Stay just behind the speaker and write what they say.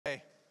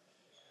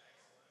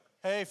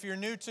Hey, if you're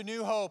new to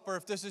New Hope or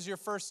if this is your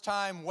first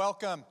time,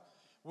 welcome.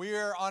 We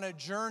are on a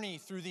journey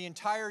through the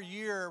entire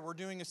year. We're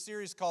doing a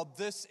series called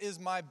This Is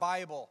My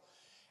Bible.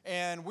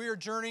 And we are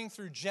journeying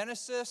through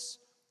Genesis,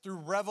 through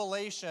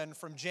Revelation,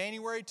 from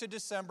January to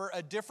December,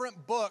 a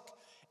different book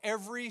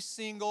every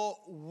single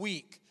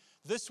week.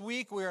 This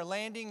week we are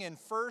landing in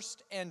 1st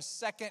and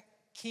 2nd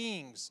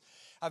Kings.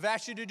 I've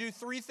asked you to do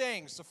three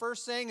things. The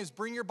first thing is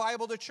bring your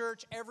Bible to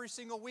church every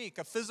single week,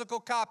 a physical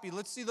copy.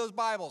 Let's see those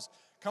Bibles.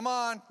 Come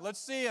on, let's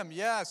see them.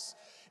 Yes.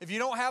 If you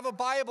don't have a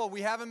Bible,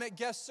 we have them at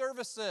guest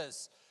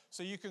services.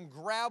 So you can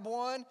grab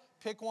one,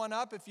 pick one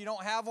up if you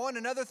don't have one.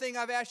 Another thing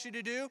I've asked you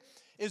to do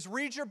is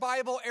read your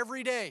Bible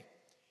every day.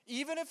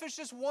 Even if it's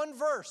just one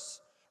verse,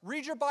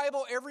 read your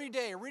Bible every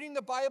day. Reading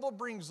the Bible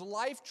brings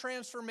life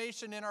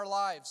transformation in our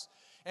lives.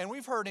 And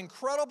we've heard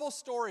incredible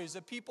stories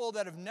of people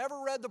that have never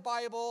read the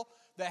Bible,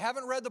 that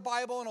haven't read the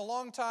Bible in a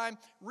long time.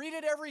 Read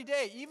it every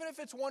day, even if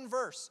it's one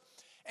verse.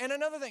 And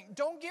another thing,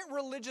 don't get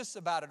religious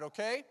about it,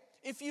 okay?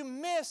 If you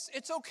miss,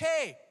 it's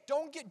okay.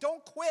 Don't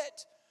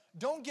quit.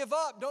 Don't give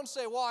up. Don't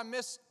say, well, I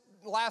missed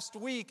last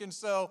week, and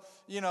so,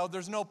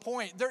 there's no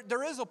point.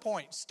 There is a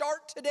point.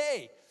 Start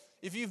today.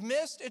 If you've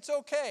missed, it's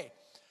okay.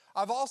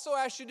 I've also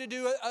asked you to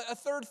do a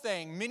third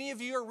thing. Many of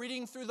you are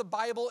reading through the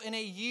Bible in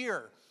a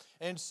year.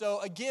 And so,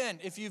 again,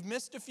 if you've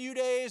missed a few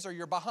days or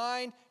you're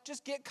behind,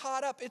 just get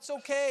caught up. It's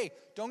okay.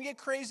 Don't get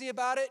crazy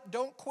about it.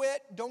 Don't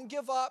quit. Don't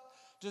give up.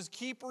 Just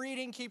keep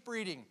reading, keep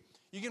reading.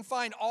 You can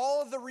find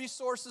all of the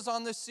resources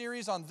on this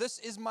series on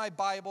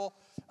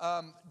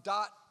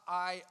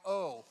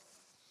thisismybible.io.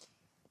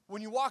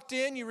 When you walked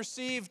in, you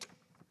received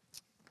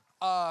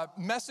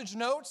message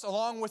notes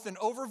along with an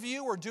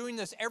overview. We're doing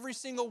this every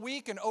single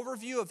week, an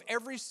overview of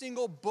every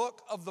single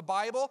book of the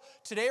Bible.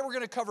 Today we're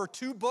going to cover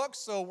 2 books,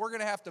 so we're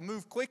going to have to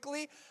move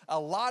quickly. A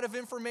lot of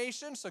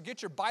information, so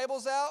get your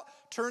Bibles out,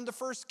 turn to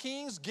 1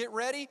 Kings, get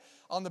ready.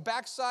 On the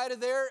back side of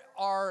there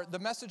are the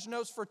message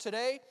notes for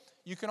today.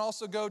 You can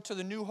also go to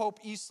the New Hope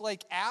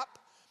Eastlake app,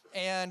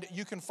 and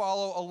you can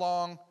follow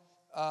along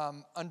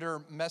under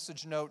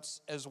message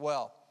notes as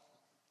well.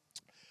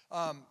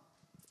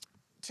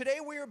 Today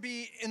we will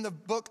be in the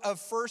book of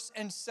 1st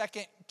and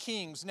 2nd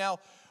Kings. Now,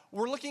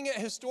 we're looking at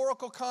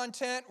historical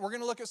content. We're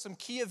going to look at some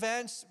key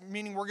events,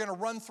 meaning we're going to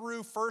run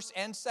through 1st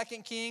and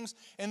 2nd Kings,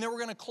 and then we're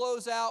going to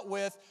close out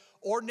with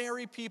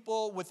ordinary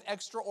people with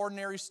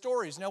extraordinary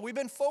stories. Now, we've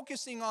been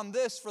focusing on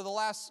this for the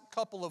last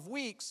couple of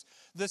weeks,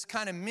 this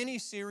kind of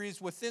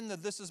mini-series within the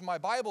This Is My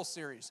Bible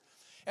series.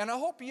 And I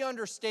hope you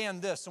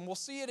understand this, and we'll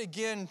see it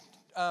again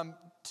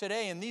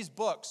today in these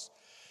books,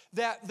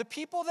 that the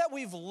people that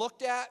we've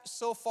looked at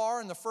so far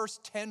in the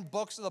first 10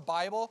 books of the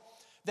Bible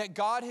that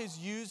God has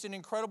used in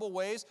incredible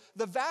ways,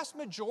 the vast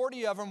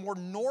majority of them were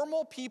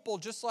normal people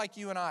just like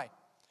you and I.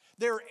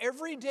 They're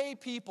everyday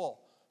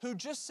people who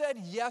just said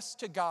yes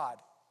to God.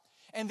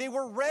 And they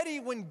were ready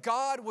when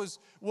God was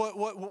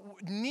what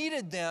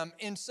needed them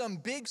in some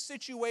big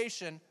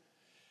situation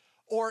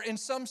or in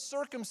some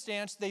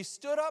circumstance. They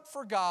stood up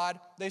for God.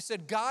 They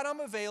said, God, I'm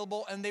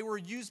available, and they were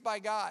used by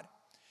God.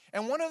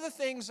 And one of the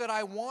things that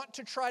I want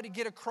to try to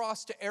get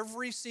across to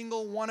every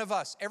single one of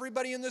us,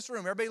 everybody in this room,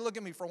 everybody look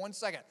at me for 1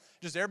 second.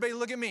 Just everybody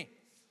look at me.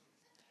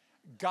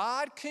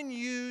 God can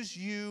use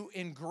you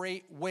in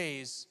great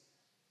ways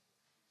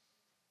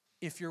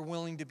if you're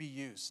willing to be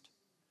used.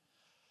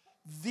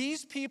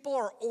 These people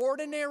are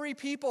ordinary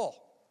people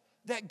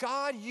that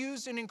God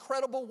used in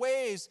incredible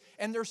ways,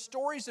 and their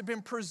stories have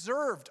been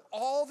preserved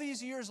all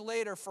these years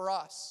later for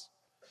us.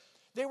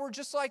 They were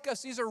just like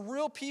us. These are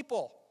real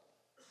people.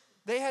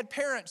 They had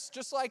parents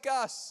just like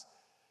us.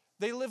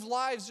 They lived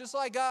lives just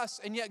like us,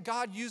 and yet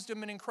God used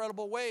them in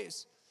incredible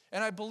ways.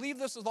 And I believe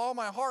this with all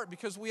my heart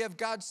because we have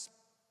God's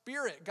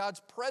Spirit, God's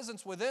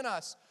presence within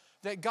us,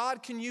 that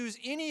God can use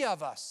any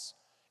of us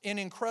in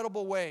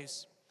incredible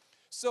ways.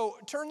 So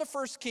turn to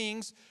 1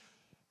 Kings.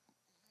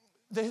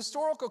 The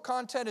historical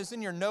content is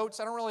in your notes.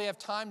 I don't really have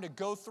time to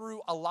go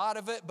through a lot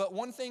of it, but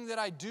one thing that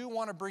I do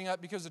want to bring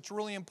up because it's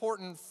really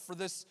important for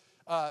this,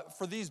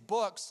 for these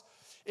books,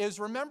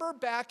 is remember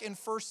back in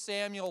 1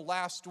 Samuel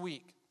last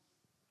week,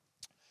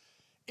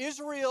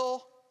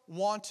 Israel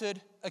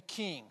wanted a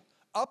king.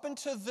 Up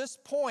until this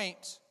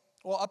point,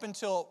 up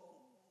until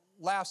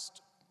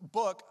last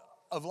book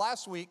of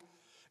last week,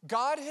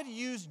 God had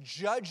used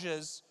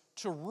judges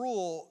to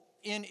rule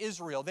in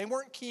Israel. They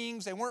weren't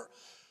kings, they weren't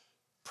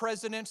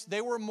presidents,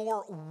 they were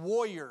more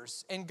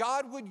warriors. And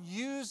God would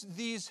use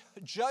these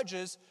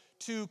judges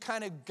to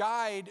kind of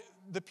guide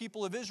the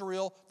people of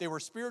Israel. They were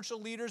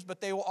spiritual leaders,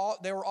 but they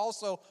were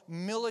also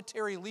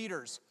military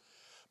leaders.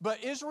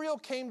 But Israel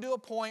came to a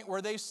point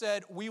where they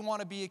said, we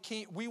want to be a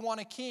king. We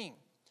want a king.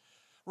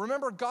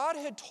 Remember, God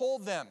had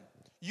told them,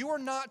 you are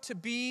not to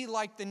be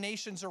like the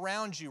nations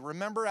around you.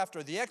 Remember,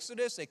 after the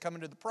Exodus, they come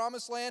into the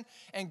promised land,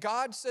 and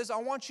God says, I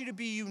want you to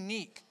be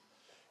unique.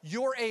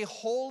 You're a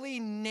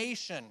holy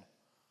nation.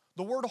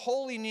 The word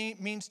holy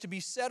means to be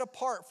set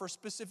apart for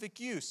specific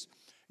use.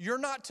 You're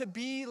not to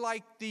be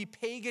like the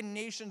pagan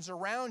nations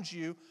around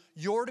you.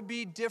 You're to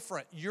be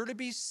different. You're to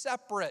be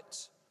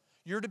separate.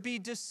 You're to be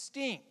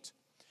distinct.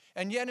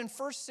 And yet in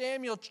 1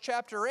 Samuel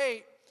chapter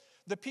 8,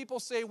 the people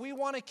say, we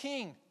want a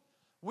king.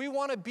 We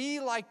want to be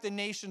like the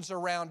nations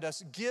around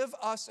us. Give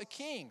us a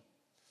king.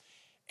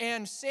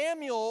 And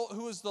Samuel,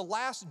 who is the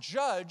last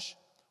judge,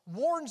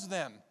 warns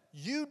them,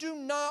 you do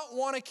not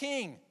want a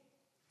king.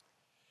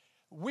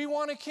 We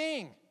want a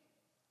king.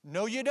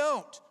 No, you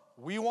don't.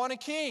 We want a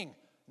king.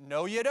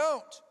 No, you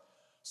don't.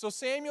 So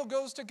Samuel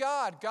goes to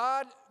God.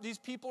 God, these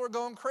people are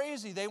going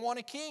crazy. They want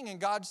a king. And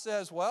God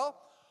says, well,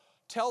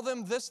 tell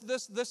them this,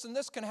 and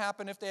this can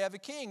happen if they have a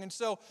king. And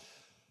so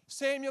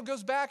Samuel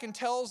goes back and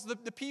tells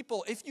the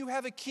people, if you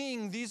have a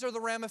king, these are the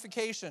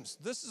ramifications.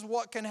 This is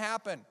what can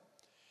happen.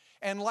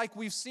 And like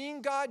we've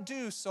seen God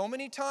do so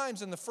many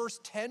times in the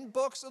first 10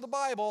 books of the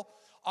Bible,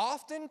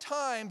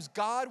 oftentimes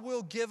God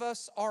will give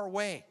us our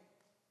way.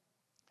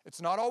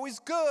 It's not always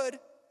good.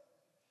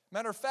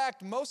 Matter of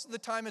fact, most of the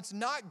time it's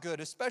not good,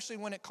 especially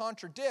when it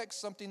contradicts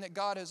something that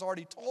God has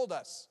already told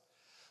us.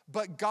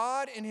 But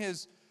God, in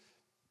His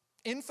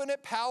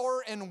infinite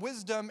power and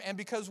wisdom, and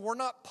because we're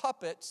not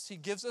puppets, He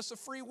gives us a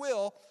free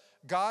will,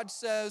 God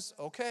says,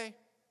 okay,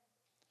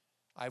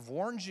 I've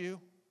warned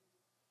you,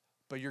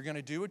 but you're going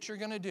to do what you're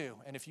going to do.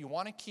 And if you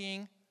want a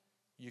king,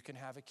 you can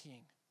have a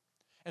king.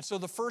 And so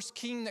the first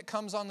king that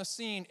comes on the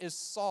scene is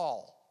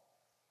Saul.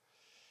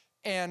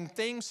 And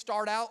things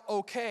start out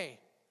okay,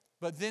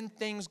 but then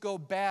things go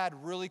bad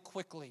really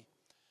quickly.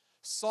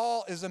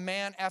 Saul is a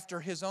man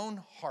after his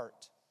own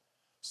heart.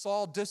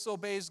 Saul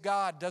disobeys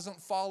God, doesn't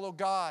follow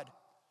God,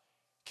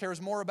 cares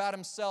more about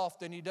himself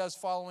than he does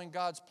following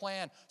God's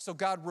plan. So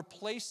God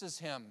replaces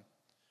him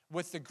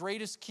with the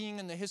greatest king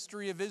in the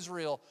history of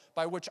Israel,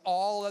 by which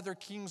all other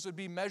kings would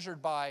be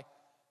measured by,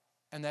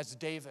 and that's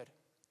David.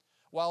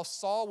 While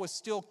Saul was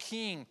still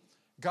king,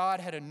 God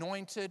had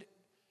anointed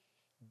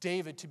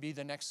David to be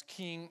the next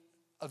king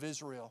of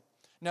Israel.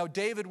 Now,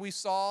 David, we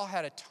saw,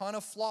 had a ton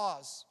of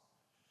flaws,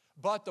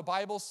 but the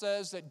Bible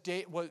says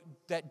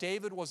that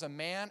David was a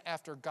man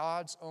after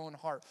God's own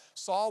heart.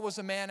 Saul was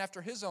a man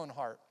after his own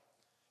heart.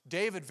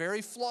 David,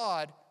 very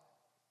flawed,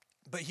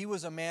 but he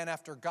was a man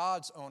after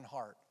God's own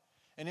heart,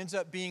 and ends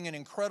up being an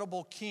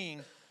incredible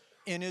king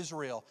in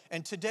Israel.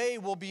 And today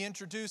we'll be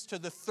introduced to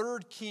the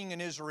third king in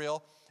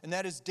Israel, and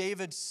that is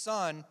David's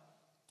son,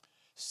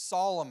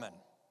 Solomon.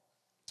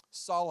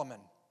 Solomon.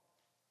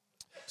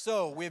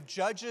 So we have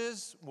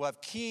judges, we'll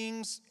have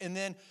kings, and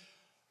then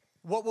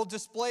what will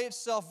display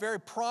itself very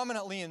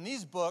prominently in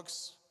these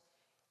books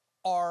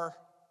are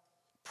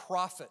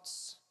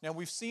prophets. Now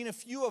we've seen a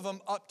few of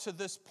them up to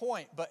this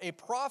point, but a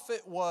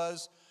prophet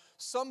was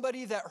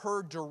somebody that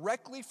heard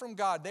directly from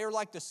God. They are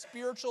like the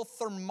spiritual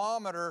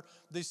thermometer,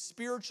 the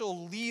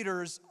spiritual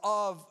leaders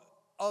of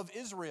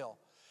Israel.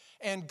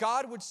 And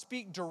God would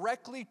speak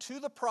directly to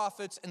the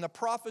prophets, and the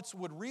prophets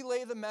would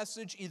relay the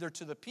message either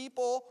to the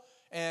people,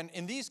 and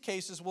in these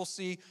cases we'll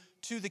see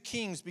to the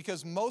kings,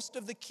 because most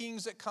of the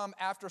kings that come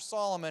after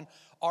Solomon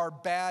are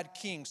bad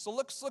kings. So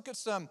let's look at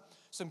some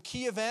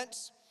key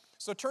events.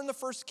 So turn to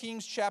 1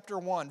 Kings chapter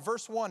 1.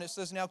 Verse 1, it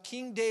says, now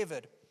King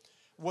David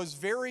was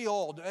very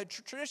old.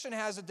 Tradition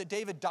has it that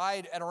David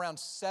died at around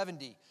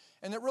 70.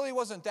 And it really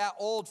wasn't that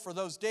old for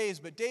those days,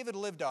 but David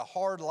lived a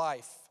hard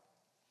life.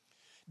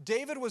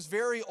 David was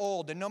very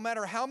old, and no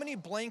matter how many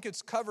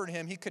blankets covered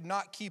him, he could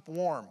not keep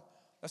warm.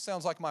 That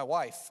sounds like my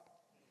wife.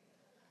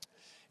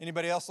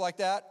 Anybody else like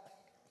that?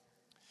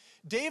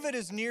 David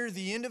is near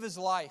the end of his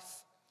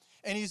life,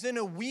 and he's in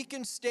a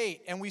weakened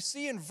state. And we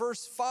see in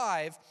verse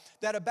 5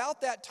 that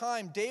about that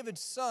time,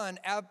 David's son,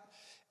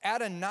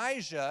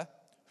 Adonijah,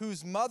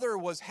 whose mother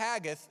was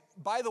Haggith.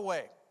 By the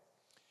way,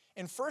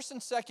 in 1st and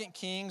 2nd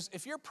Kings,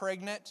 if you're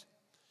pregnant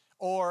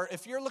or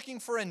if you're looking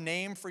for a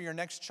name for your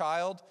next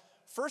child,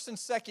 1st and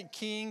 2nd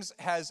Kings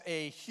has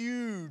a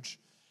huge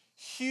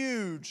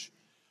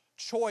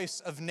choice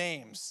of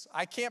names.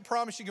 I can't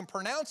promise you can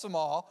pronounce them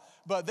all,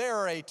 but there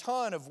are a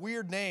ton of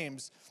weird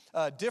names,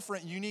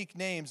 different unique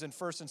names in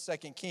 1st and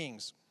 2nd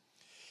Kings.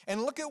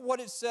 And look at what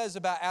it says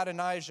about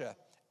Adonijah.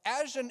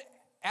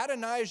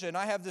 Adonijah, and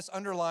I have this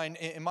underlined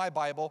in my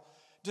Bible,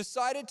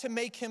 decided to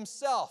make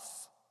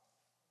himself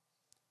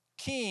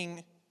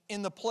king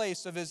in the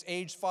place of his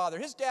aged father.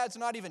 His dad's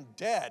not even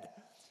dead,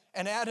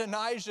 and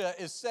Adonijah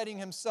is setting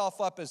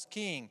himself up as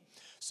king.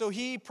 So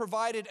he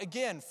provided,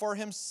 again, for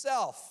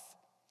himself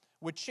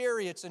with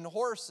chariots and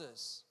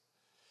horses.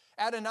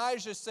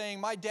 Adonijah is saying,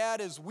 my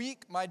dad is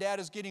weak, my dad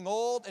is getting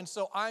old, and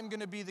so I'm going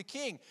to be the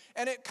king.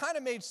 And it kind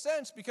of made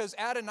sense because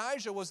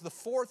Adonijah was the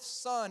 4th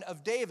son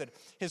of David.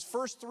 His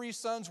first 3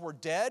 sons were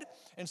dead,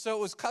 and so it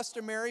was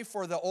customary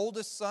for the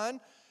oldest son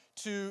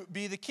to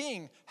be the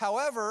king.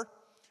 However,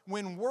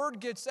 when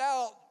word gets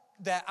out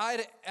that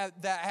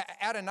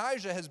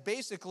Adonijah has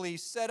basically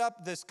set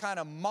up this kind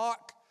of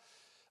mock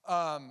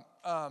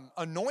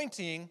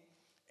anointing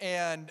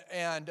and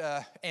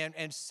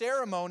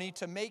ceremony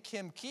to make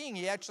him king,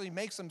 he actually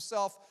makes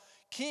himself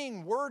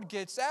king. Word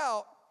gets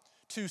out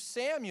to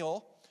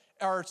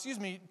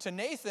to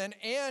Nathan,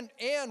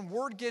 and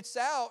word gets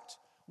out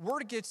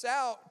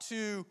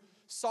to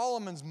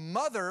Solomon's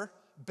mother,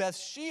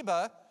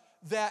 Bathsheba,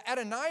 that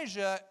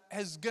Adonijah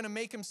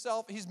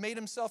he's made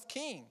himself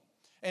king.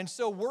 And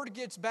so word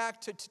gets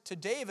back to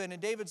David,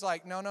 and David's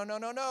like,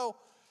 no.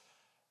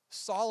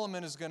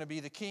 Solomon is going to be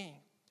the king.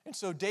 And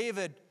so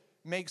David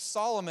makes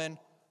Solomon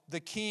the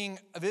king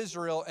of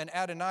Israel, and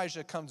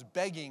Adonijah comes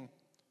begging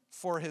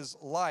for his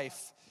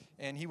life,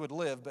 and he would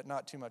live, but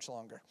not too much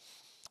longer.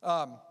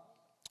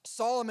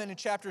 Solomon in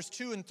chapters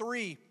 2 and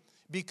 3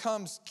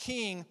 becomes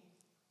king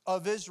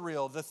of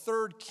Israel, the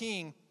third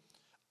king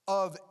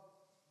of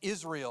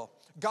Israel.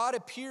 God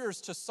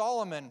appears to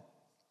Solomon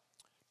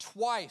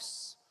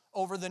twice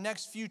over the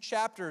next few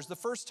chapters. The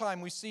first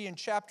time we see in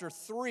chapter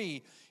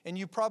 3, and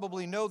you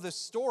probably know this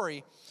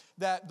story,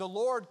 that the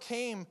Lord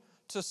came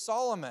to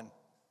Solomon.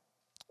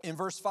 In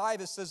verse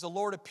 5, it says, the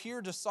Lord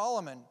appeared to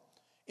Solomon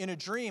in a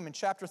dream in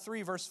chapter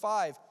 3, verse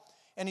 5.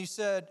 And he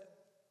said,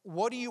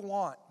 what do you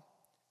want?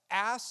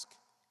 Ask,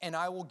 and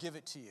I will give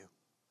it to you.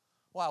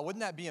 Wow,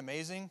 wouldn't that be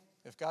amazing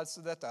if God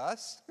said that to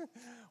us?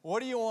 What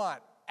do you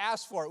want?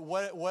 Ask for it.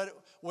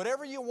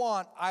 Whatever you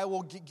want, I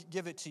will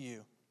give it to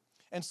you.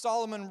 And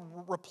Solomon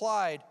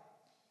replied,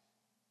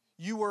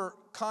 you were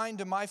kind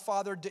to my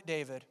father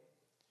David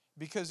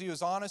because he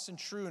was honest and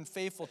true and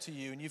faithful to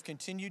you, and you've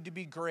continued to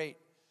be great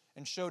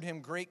and showed him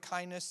great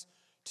kindness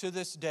to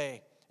this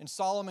day. And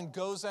Solomon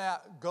goes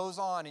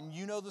on, and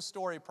you know the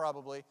story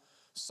probably.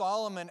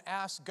 Solomon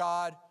asked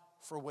God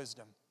for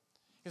wisdom.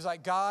 He's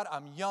like, God,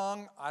 I'm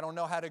young. I don't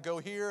know how to go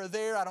here or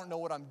there. I don't know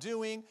what I'm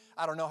doing.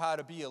 I don't know how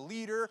to be a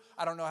leader.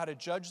 I don't know how to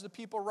judge the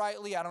people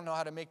rightly. I don't know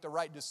how to make the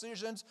right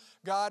decisions.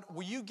 God,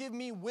 will you give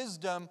me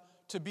wisdom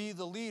to be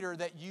the leader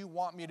that you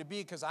want me to be?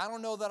 Because I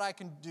don't know that I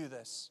can do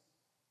this.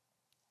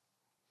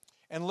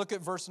 And look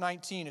at verse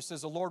 19. It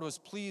says, the Lord was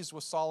pleased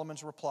with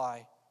Solomon's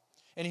reply,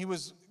 and he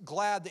was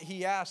glad that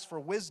he asked for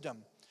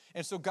wisdom.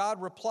 And so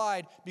God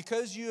replied,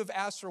 because you have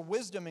asked for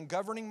wisdom in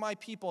governing my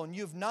people, and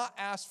you have not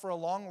asked for a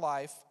long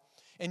life,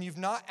 and you've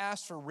not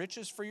asked for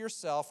riches for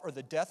yourself or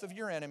the death of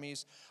your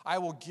enemies, I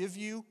will give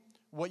you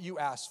what you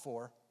asked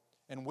for,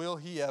 and will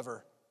he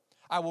ever.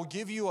 I will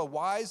give you a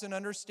wise and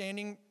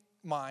understanding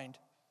mind,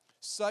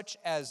 such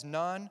as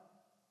no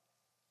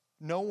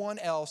one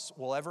else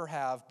will ever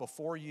have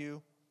before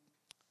you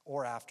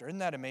or after. Isn't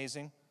that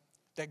amazing?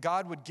 That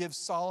God would give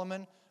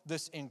Solomon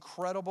this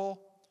incredible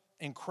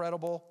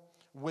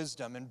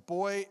wisdom. And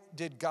boy,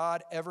 did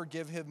God ever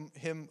give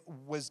him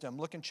wisdom.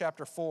 Look in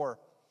chapter 4.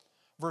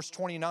 Verse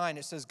 29,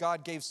 it says,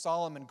 God gave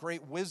Solomon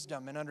great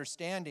wisdom and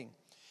understanding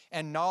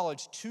and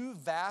knowledge too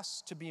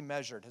vast to be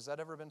measured. Has that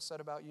ever been said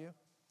about you?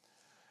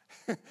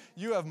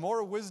 You have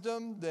more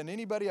wisdom than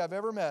anybody I've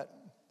ever met.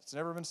 It's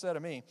never been said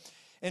of me.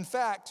 In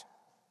fact,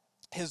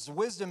 his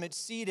wisdom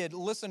exceeded,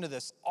 listen to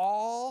this,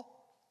 all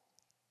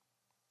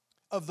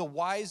of the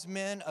wise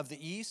men of the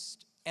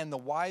East and the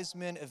wise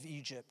men of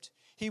Egypt.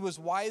 He was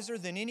wiser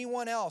than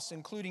anyone else,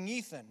 including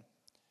Ethan,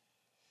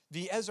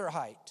 the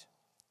Ezrahite,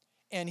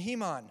 and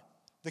Heman,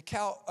 the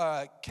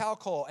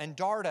Calcol, and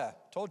Darda.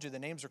 Told you the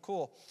names are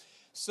cool.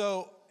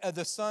 So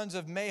the sons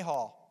of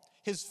Mahal.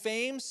 His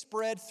fame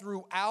spread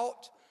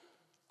throughout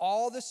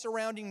all the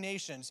surrounding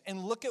nations.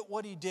 And look at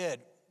what he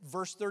did.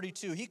 Verse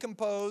 32. He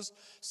composed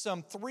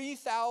some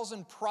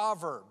 3,000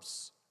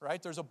 proverbs,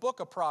 right? There's a book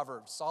of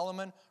Proverbs.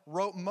 Solomon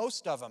wrote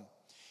most of them.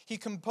 He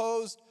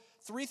composed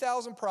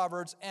 3,000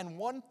 proverbs and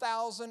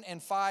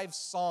 1,005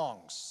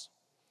 songs.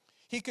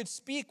 He could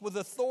speak with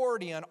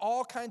authority on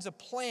all kinds of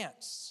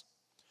plants,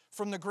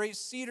 from the great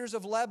cedars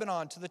of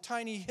Lebanon to the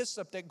tiny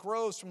hyssop that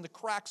grows from the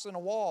cracks in a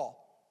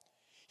wall.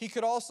 He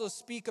could also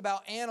speak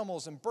about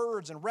animals and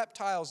birds and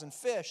reptiles and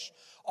fish.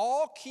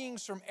 All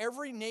kings from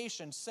every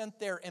nation sent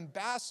their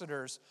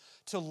ambassadors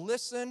to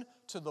listen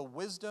to the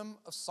wisdom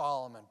of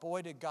Solomon.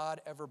 Boy, did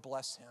God ever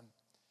bless him.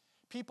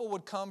 People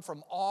would come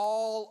from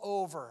all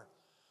over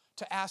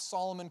to ask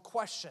Solomon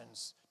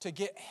questions, to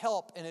get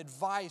help and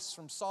advice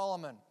from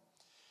Solomon.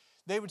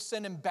 They would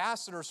send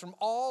ambassadors from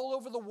all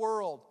over the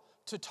world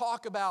to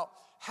talk about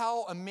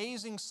how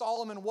amazing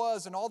Solomon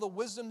was and all the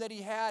wisdom that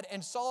he had.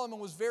 And Solomon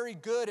was very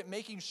good at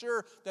making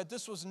sure that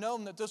this was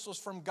known, that this was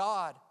from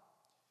God.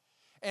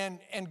 And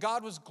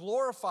God was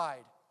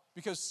glorified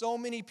because so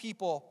many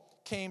people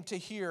came to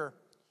hear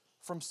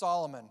from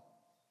Solomon.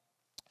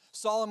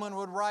 Solomon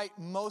would write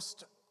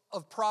most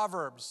of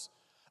Proverbs,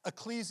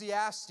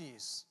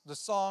 Ecclesiastes, the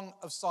Song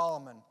of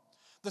Solomon.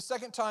 The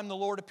second time the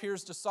Lord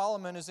appears to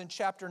Solomon is in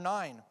chapter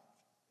 9.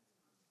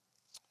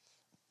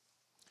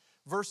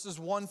 Verses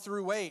 1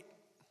 through 8.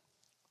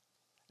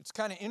 It's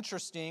kind of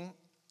interesting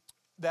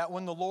that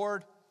when the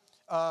Lord,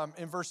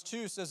 in verse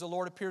 2, says the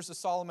Lord appears to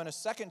Solomon a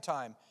second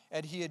time,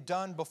 as he had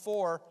done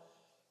before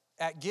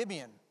at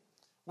Gibeon.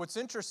 What's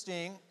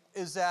interesting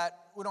is that,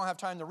 we don't have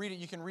time to read it,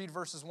 you can read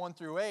verses 1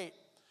 through 8,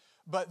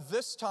 but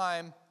this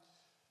time,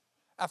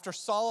 after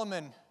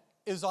Solomon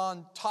is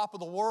on top of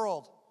the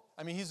world,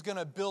 I mean, he's going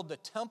to build the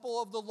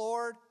temple of the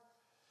Lord.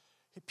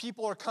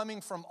 People are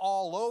coming from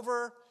all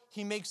over.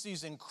 He makes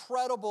these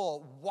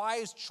incredible,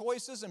 wise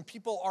choices, and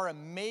people are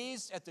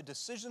amazed at the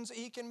decisions that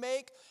he can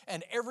make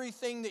and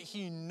everything that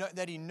he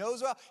knows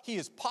about. He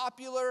is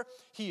popular.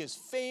 He is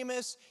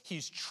famous.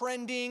 He's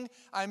trending.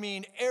 I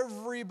mean,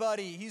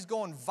 everybody, he's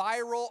going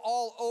viral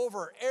all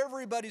over.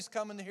 Everybody's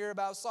coming to hear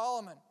about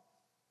Solomon.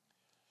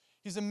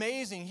 He's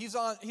amazing. He's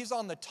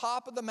on the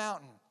top of the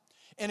mountain.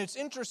 And it's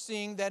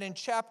interesting that in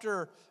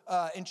chapter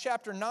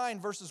 9,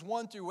 verses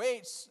 1 through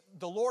 8,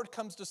 the Lord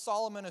comes to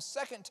Solomon a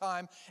second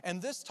time,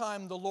 and this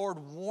time the Lord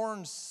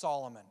warns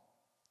Solomon.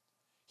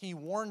 He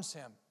warns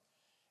him.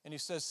 And he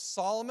says,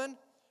 Solomon,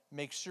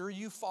 make sure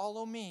you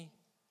follow me.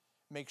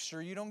 Make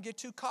sure you don't get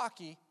too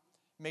cocky.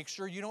 Make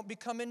sure you don't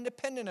become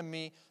independent of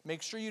me.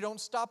 Make sure you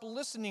don't stop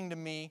listening to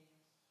me.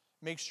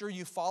 Make sure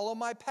you follow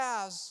my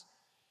paths.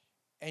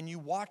 And you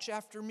watch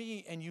after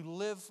me, and you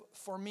live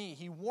for me.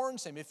 He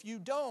warns him, if you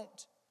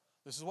don't,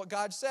 this is what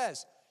God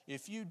says,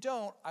 if you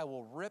don't, I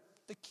will rip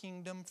the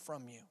kingdom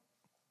from you.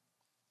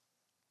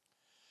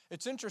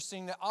 It's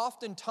interesting that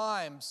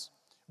oftentimes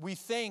we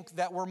think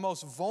that we're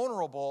most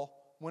vulnerable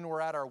when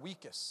we're at our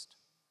weakest.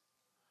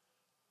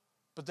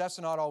 But that's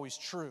not always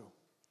true.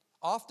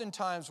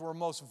 Oftentimes we're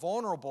most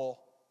vulnerable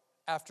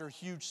after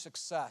huge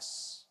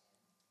success,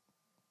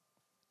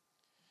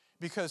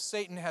 because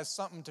Satan has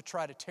something to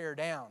try to tear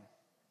down.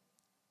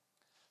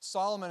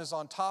 Solomon is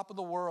on top of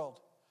the world,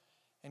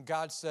 and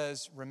God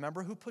says,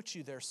 remember who put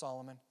you there,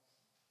 Solomon,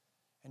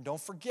 and don't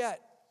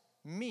forget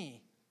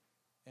me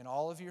in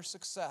all of your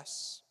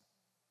success.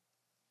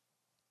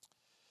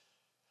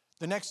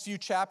 The next few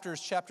chapters,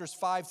 chapters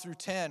 5 through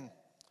 10,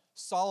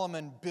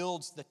 Solomon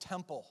builds the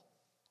temple.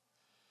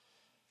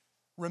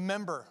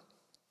 Remember,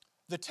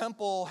 the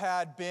temple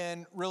had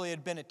been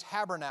a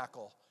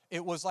tabernacle.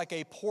 It was like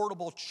a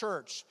portable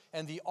church,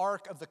 and the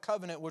Ark of the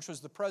Covenant, which was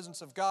the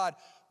presence of God,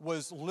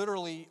 was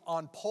literally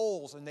on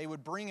poles, and they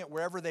would bring it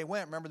wherever they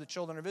went. Remember the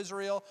children of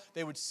Israel?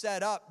 They would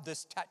set up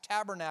this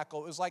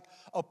tabernacle. It was like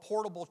a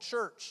portable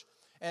church.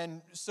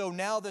 And so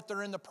now that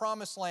they're in the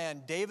promised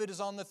land, David is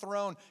on the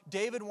throne.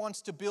 David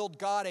wants to build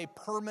God a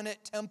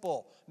permanent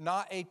temple,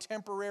 not a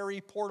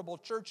temporary portable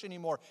church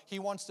anymore. He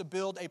wants to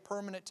build a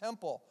permanent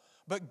temple.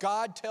 But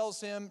God tells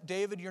him,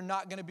 David, you're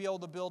not going to be able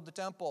to build the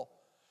temple,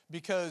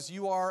 because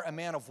you are a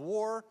man of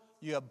war,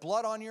 you have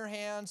blood on your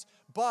hands,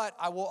 but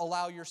I will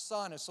allow your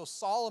son. And so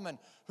Solomon,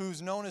 who's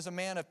known as a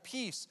man of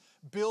peace,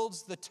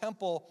 builds the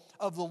temple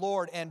of the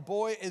Lord, and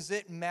boy, is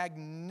it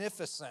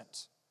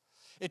magnificent.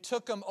 It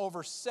took him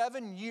over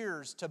 7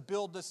 years to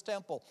build this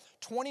temple,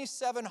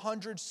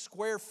 2,700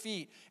 square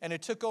feet, and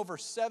it took over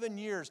 7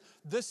 years.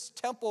 This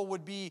temple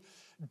would be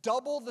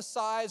double the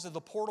size of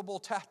the portable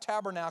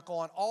tabernacle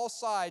on all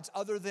sides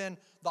other than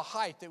the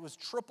height. It was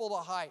triple the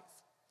height.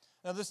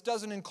 Now, this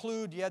doesn't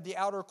include, you had the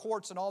outer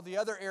courts and all the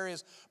other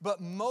areas,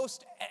 but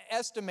most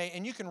estimate,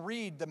 and you can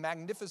read the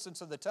magnificence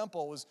of the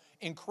temple, was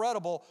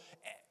incredible,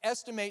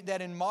 estimate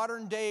that in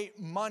modern day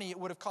money, it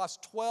would have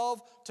cost $12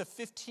 to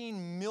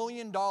 $15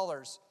 million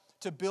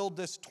to build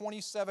this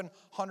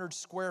 2,700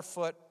 square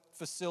foot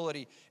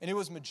facility. And it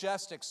was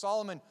majestic.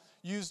 Solomon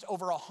used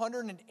over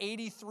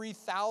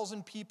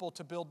 183,000 people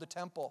to build the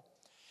temple.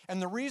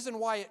 And the reason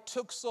why it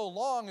took so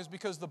long is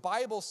because the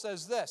Bible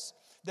says this,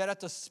 that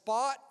at the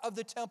spot of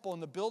the temple, in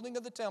the building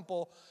of the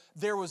temple,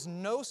 there was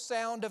no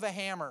sound of a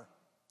hammer.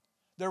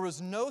 There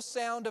was no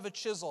sound of a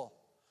chisel.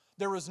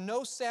 There was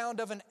no sound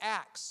of an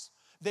axe.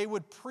 They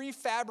would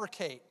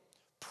prefabricate,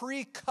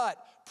 pre-cut,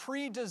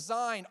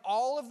 pre-design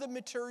all of the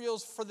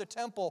materials for the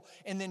temple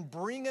and then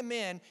bring them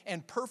in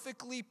and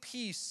perfectly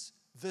piece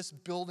this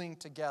building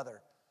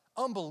together.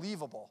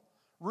 Unbelievable.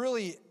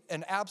 Really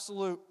an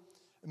absolute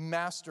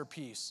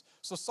masterpiece.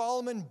 So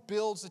Solomon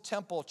builds the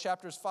temple,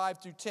 chapters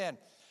 5 through 10.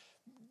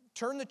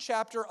 Turn to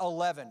chapter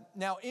 11.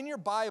 Now, in your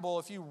Bible,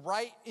 if you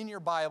write in your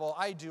Bible,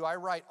 I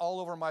write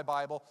all over my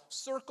Bible,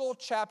 circle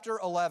chapter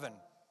 11.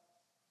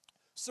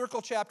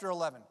 Circle chapter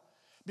 11.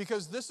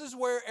 Because this is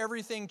where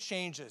everything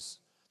changes.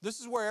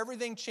 This is where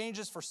everything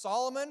changes for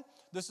Solomon.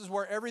 This is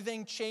where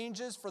everything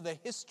changes for the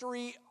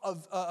history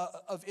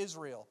of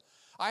Israel.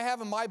 I have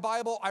in my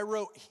Bible, I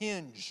wrote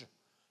hinge.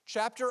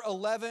 Chapter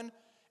 11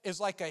 is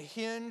like a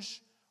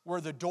hinge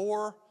where the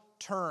door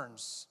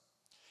turns.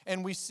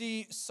 And we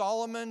see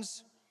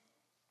Solomon's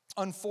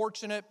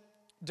unfortunate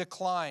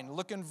decline.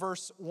 Look in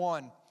verse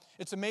 1.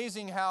 It's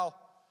amazing how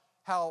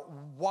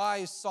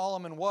wise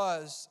Solomon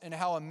was and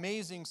how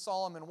amazing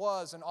Solomon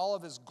was and all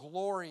of his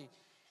glory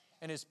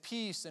and his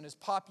peace and his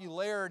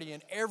popularity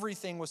and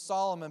everything with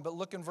Solomon. But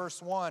look in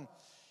verse 1.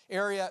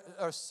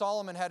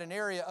 Solomon had an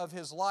area of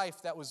his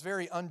life that was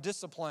very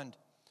undisciplined.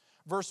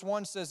 Verse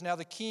 1 says, now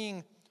the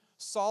king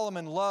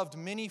Solomon loved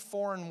many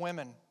foreign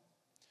women.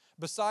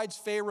 Besides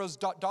Pharaoh's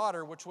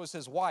daughter, which was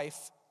his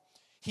wife,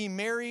 he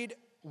married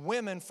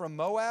women from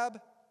Moab,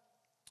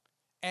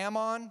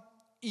 Ammon,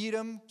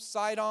 Edom,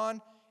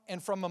 Sidon,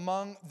 and from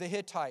among the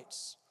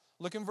Hittites.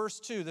 Look in verse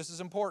 2. This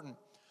is important.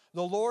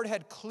 The Lord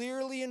had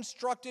clearly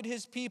instructed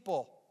his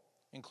people,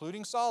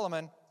 including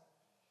Solomon,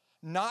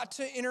 not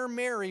to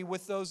intermarry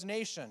with those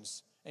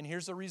nations. And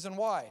here's the reason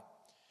why.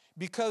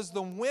 Because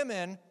the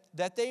women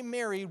that they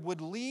married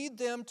would lead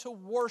them to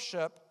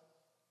worship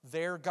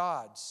their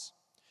gods.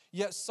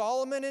 Yet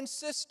Solomon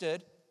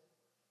insisted,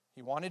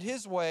 he wanted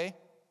his way,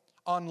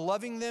 on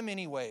loving them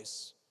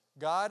anyways.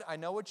 God, I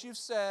know what you've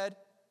said,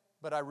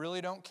 but I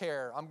really don't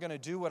care. I'm going to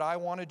do what I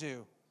want to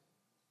do.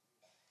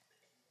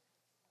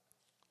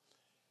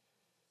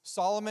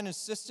 Solomon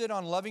insisted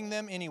on loving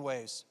them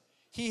anyways.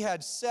 He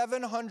had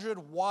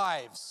 700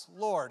 wives.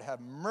 Lord, have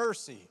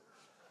mercy.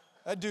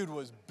 That dude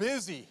was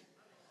busy.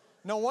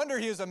 No wonder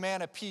he was a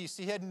man of peace.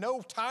 He had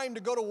no time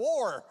to go to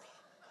war.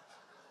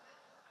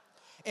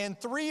 And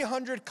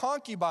 300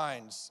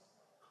 concubines.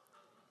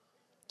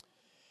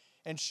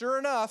 And sure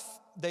enough,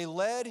 they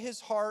led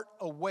his heart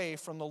away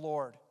from the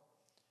Lord.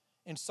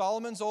 In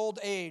Solomon's old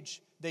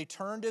age, they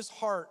turned his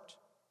heart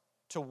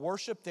to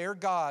worship their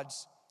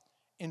gods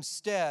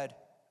instead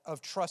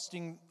of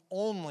trusting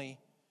only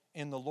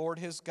in the Lord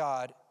his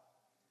God,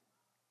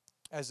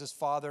 as his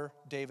father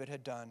David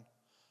had done.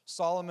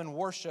 Solomon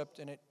worshiped,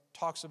 and it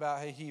talks about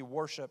how he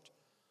worshiped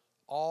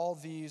all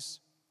these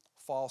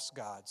false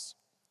gods.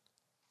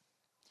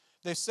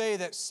 They say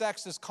that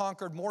sex has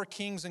conquered more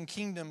kings and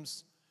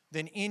kingdoms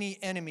than any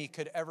enemy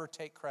could ever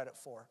take credit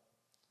for.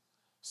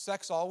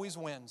 Sex always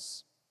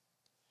wins.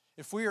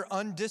 If we are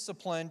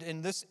undisciplined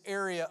in this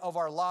area of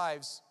our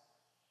lives,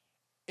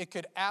 it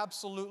could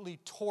absolutely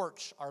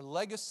torch our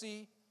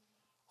legacy,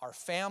 our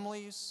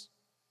families,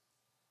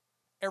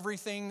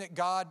 everything that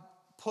God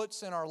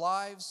puts in our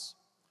lives.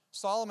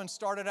 Solomon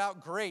started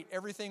out great.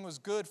 Everything was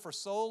good for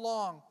so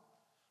long.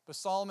 But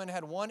Solomon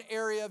had one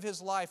area of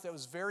his life that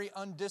was very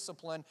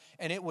undisciplined,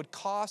 and it would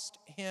cost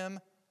him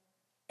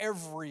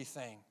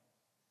everything.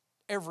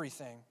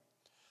 Everything.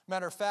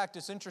 Matter of fact,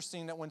 it's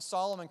interesting that when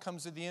Solomon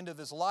comes to the end of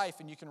his life,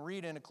 and you can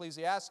read in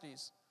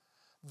Ecclesiastes,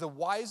 the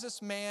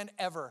wisest man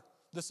ever,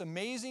 this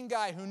amazing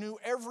guy who knew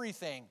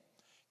everything,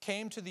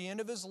 came to the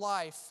end of his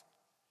life,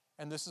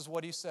 and this is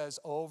what he says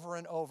over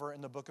and over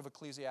in the book of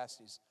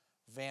Ecclesiastes: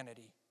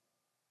 vanity,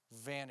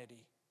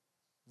 vanity,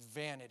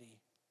 vanity,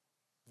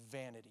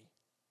 vanity.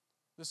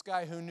 This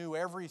guy who knew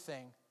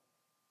everything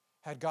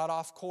had got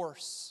off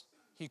course.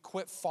 He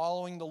quit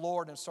following the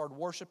Lord and started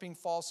worshiping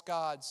false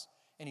gods,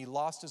 and he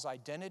lost his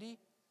identity.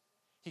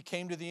 He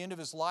came to the end of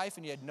his life,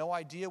 and he had no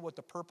idea what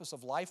the purpose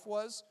of life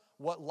was,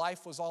 what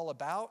life was all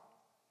about.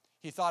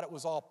 He thought it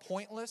was all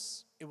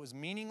pointless. It was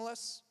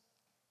meaningless.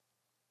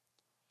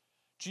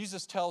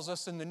 Jesus tells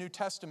us in the New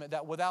Testament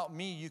that without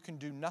me, you can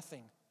do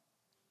nothing.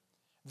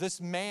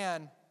 This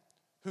man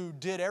who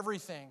did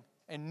everything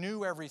and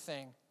knew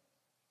everything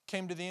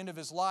came to the end of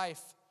his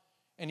life,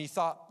 and he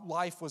thought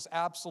life was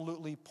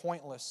absolutely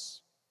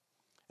pointless.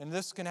 And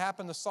this can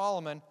happen to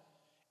Solomon.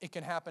 It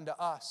can happen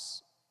to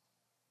us.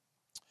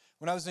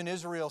 When I was in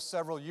Israel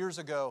several years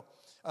ago,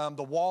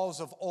 the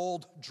walls of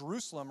old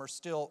Jerusalem are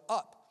still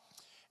up.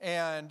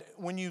 And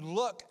when you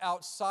look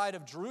outside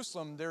of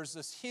Jerusalem, there's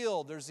this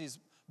hill, there's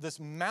this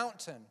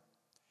mountain,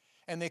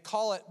 and they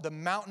call it the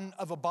Mountain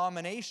of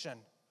Abomination.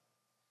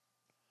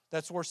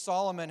 That's where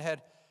Solomon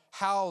had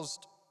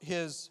housed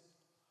his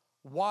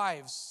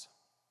wives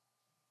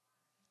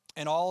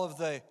and all of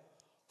the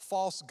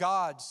false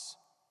gods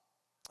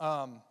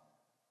that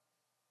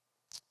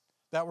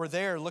were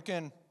there. Look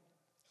in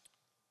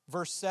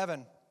verse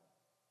 7.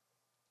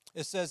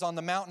 It says, on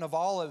the Mountain of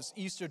Olives,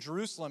 east of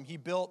Jerusalem, he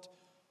built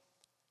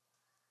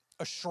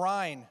a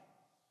shrine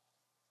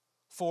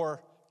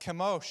for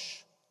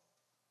Chemosh,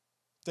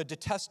 the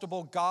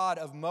detestable god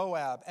of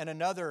Moab, and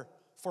another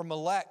for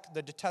Molech,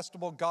 the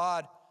detestable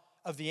god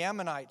of the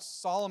Ammonites.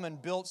 Solomon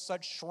built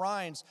such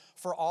shrines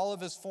for all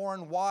of his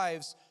foreign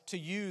wives to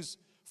use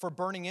for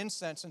burning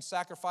incense and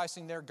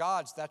sacrificing their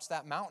gods. That's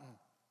that mountain.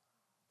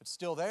 It's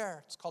still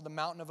there. It's called the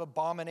Mountain of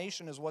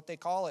Abomination is what they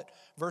call it.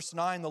 Verse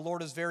 9, the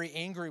Lord is very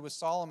angry with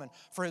Solomon,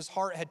 for his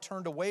heart had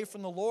turned away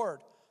from the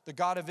Lord, the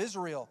God of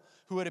Israel,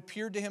 who had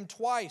appeared to him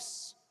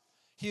twice.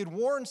 He had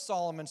warned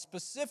Solomon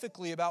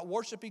specifically about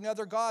worshiping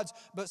other gods,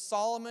 but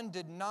Solomon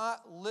did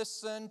not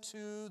listen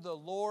to the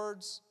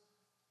Lord's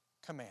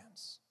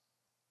commands.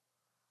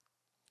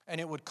 And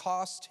it would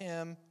cost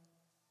him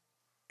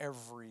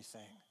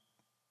everything.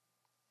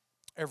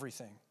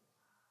 Everything.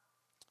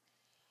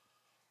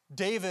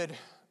 David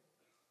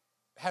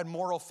had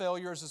moral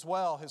failures as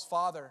well, his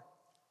father,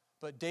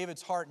 but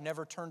David's heart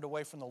never turned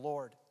away from the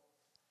Lord.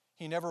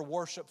 He never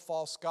worshiped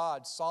false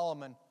gods.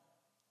 Solomon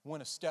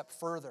went a step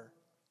further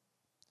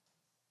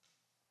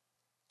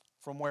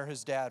from where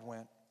his dad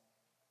went.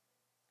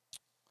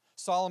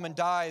 Solomon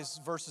dies,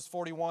 verses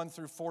 41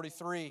 through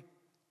 43.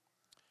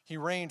 He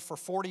reigned for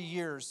 40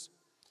 years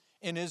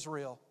in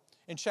Israel.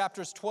 In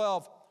chapters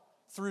 12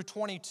 through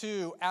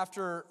 22,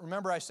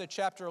 remember I said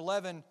chapter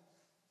 11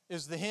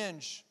 is the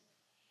hinge.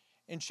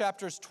 In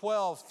chapters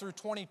 12 through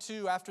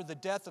 22, after the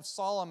death of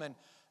Solomon,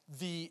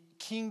 the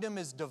kingdom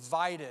is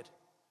divided.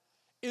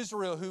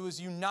 Israel, who was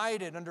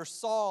united under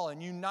Saul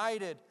and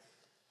united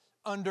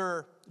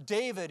under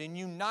David and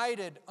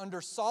united under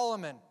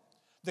Solomon,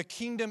 the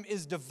kingdom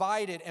is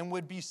divided and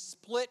would be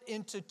split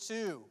into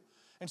two.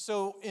 And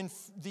so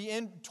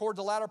toward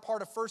the latter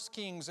part of 1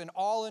 Kings and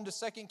all into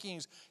 2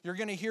 Kings, you're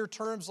going to hear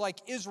terms like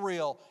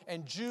Israel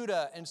and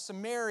Judah and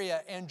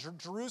Samaria and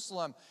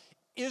Jerusalem.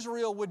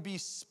 Israel would be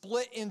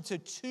split into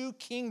two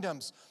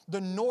kingdoms. The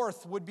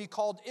north would be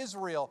called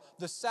Israel.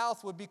 The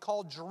south would be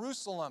called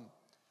Jerusalem,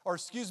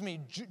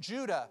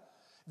 Judah.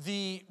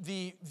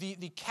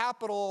 The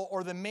capital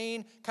or the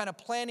main kind of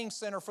planning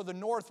center for the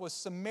north was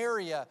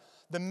Samaria.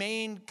 The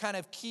main kind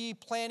of key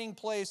planning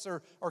place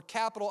or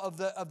capital of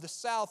the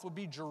south would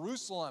be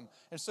Jerusalem.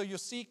 And so you'll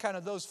see kind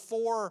of those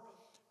four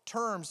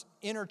terms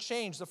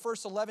interchange. The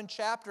first 11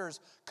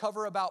 chapters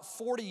cover about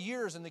 40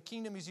 years and the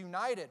kingdom is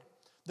united.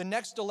 The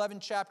next 11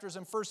 chapters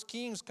in 1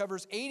 Kings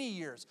covers 80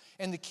 years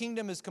and the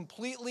kingdom is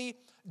completely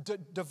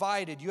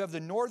divided. You have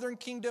the northern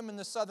kingdom and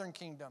the southern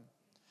kingdom.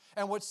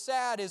 And what's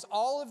sad is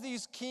all of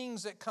these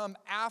kings that come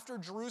after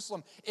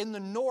Jerusalem, in the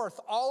north,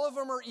 all of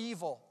them are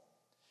evil.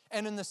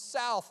 And in the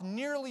south,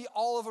 nearly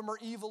all of them are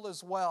evil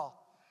as well.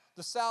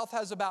 The south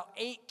has about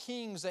 8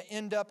 kings that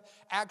end up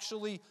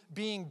actually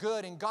being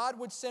good. And God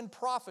would send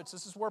prophets.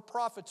 This is where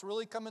prophets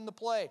really come into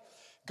play.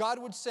 God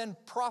would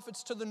send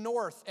prophets to the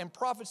north and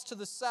prophets to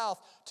the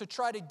south to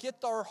try to get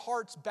our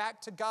hearts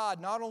back to God,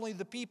 not only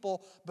the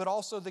people, but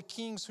also the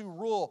kings who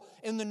rule.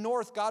 In the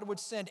north, God would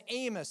send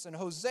Amos and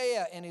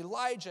Hosea and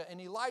Elijah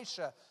and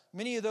Elisha.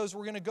 Many of those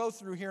we're going to go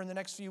through here in the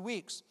next few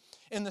weeks.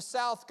 In the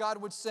south,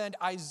 God would send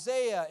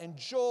Isaiah and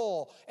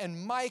Joel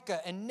and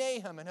Micah and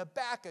Nahum and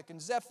Habakkuk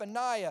and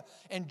Zephaniah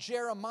and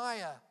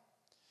Jeremiah.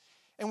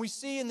 And we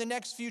see in the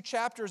next few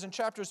chapters, in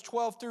chapters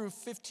 12 through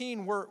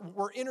 15,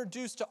 we're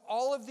introduced to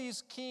all of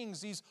these kings,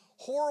 these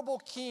horrible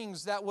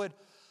kings that would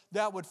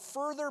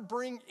further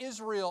bring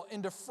Israel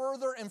into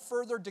further and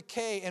further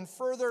decay and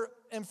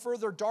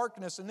further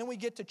darkness. And then we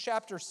get to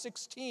chapter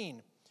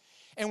 16,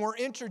 and we're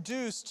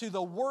introduced to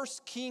the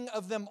worst king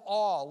of them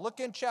all. Look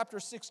in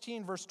chapter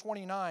 16, verse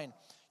 29.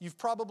 You've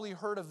probably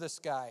heard of this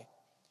guy.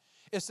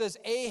 It says,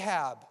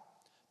 Ahab,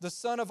 the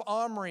son of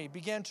Omri,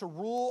 began to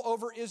rule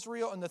over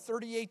Israel in the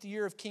 38th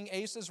year of King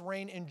Asa's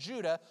reign in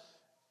Judah.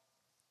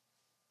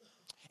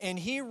 And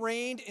he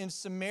reigned in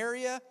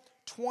Samaria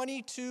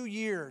 22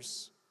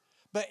 years.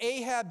 But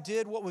Ahab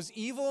did what was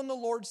evil in the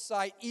Lord's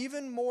sight,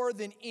 even more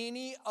than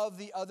any of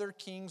the other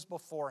kings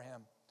before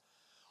him.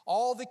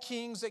 All the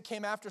kings that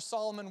came after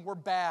Solomon were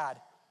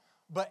bad,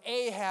 but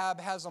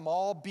Ahab has them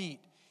all beat.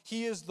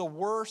 He is the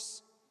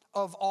worst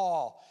of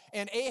all.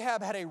 And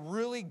Ahab had a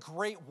really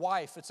great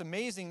wife. It's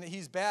amazing that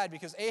he's bad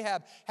because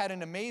Ahab had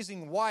an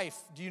amazing wife.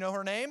 Do you know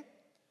her name?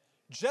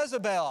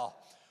 Jezebel.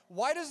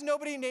 Why does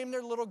nobody name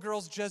their little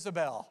girls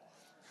Jezebel?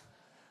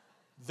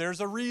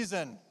 There's a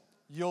reason.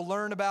 You'll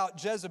learn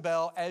about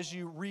Jezebel as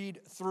you read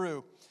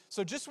through.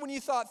 So just when you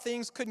thought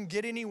things couldn't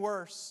get any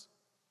worse,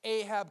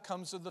 Ahab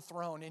comes to the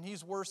throne and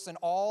he's worse than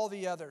all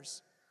the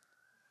others.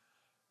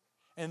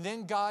 And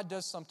then God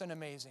does something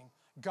amazing.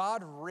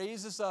 God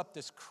raises up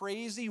this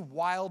crazy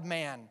wild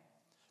man,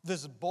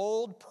 this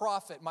bold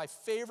prophet, my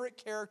favorite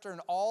character in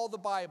all the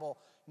Bible,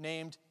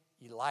 named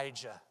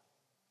Elijah.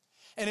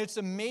 And it's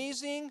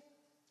amazing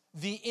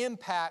the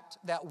impact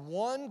that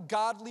one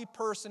godly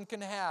person can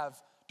have.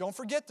 Don't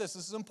forget this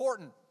is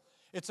important.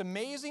 It's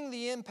amazing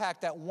the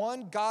impact that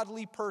one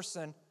godly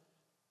person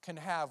can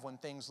have when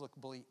things look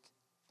bleak.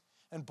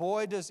 And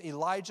boy, does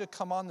Elijah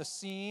come on the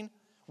scene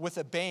with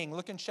a bang.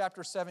 Look in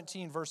chapter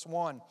 17, verse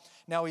 1.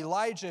 Now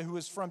Elijah, who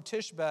is from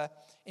Tishbe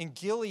in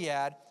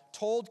Gilead,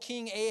 told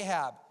King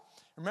Ahab.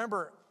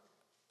 Remember,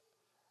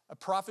 a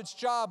prophet's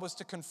job was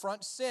to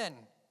confront sin,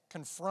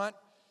 confront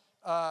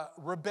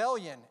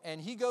rebellion.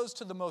 And he goes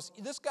to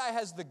this guy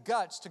has the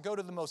guts to go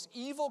to the most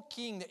evil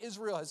king that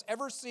Israel has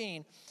ever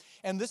seen.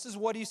 And this is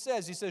what he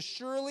says. He says,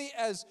 surely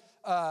as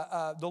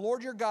the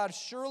Lord your God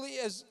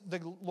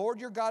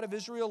of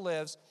Israel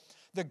lives,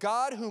 the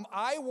God whom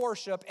I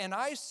worship and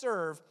I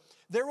serve,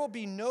 there will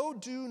be no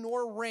dew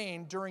nor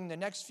rain during the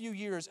next few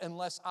years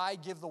unless I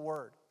give the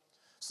word.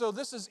 So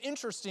this is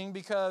interesting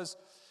because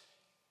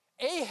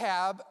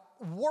Ahab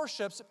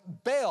worships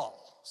Baal.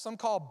 Some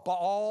call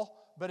Baal,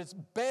 but it's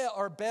Baal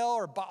or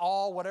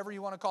Baal, whatever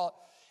you want to call it.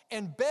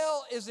 And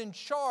Baal is in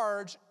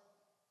charge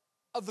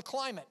of the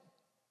climate.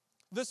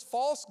 This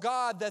false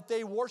god that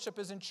they worship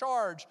is in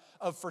charge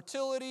of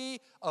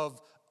fertility,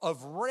 of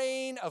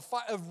rain,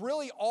 of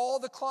really all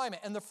the climate.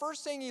 And the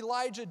first thing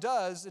Elijah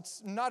does,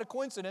 it's not a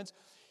coincidence,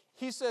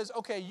 he says,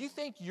 okay, you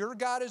think your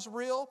God is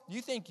real?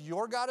 You think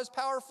your God is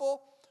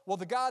powerful? Well,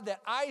 the God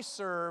that I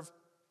serve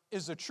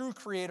is the true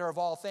creator of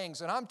all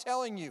things. And I'm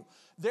telling you,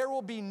 there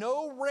will be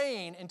no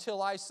rain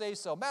until I say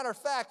so. Matter of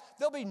fact,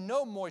 there'll be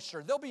no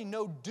moisture, there'll be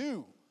no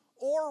dew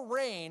or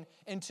rain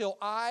until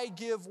I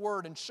give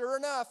word. And sure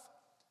enough,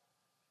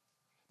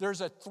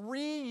 there's a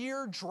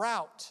 3-year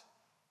drought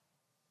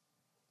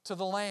to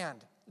the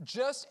land,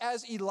 just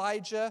as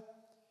Elijah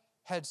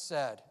had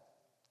said.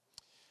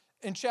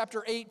 In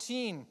chapter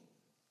 18,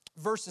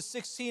 verses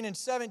 16 and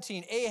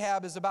 17,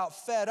 Ahab is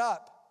about fed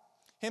up.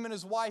 Him and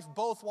his wife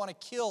both want to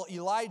kill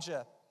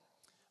Elijah,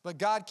 but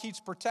God keeps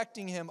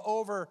protecting him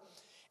over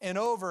and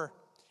over.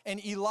 And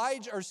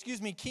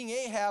King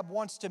Ahab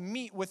wants to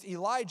meet with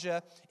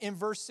Elijah in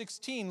verse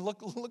 16.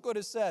 Look what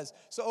it says.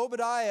 So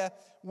Obadiah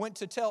went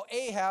to tell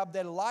Ahab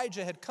that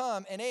Elijah had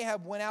come, and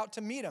Ahab went out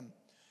to meet him.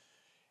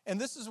 And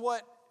this is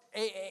what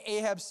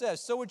Ahab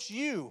says. So it's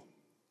you,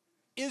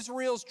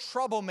 Israel's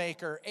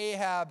troublemaker,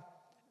 Ahab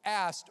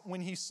asked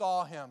when he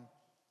saw him.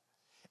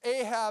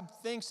 Ahab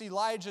thinks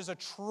Elijah's a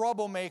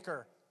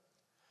troublemaker.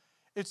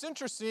 It's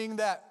interesting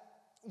that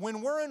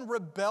when we're in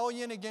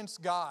rebellion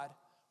against God,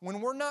 when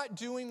we're not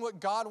doing what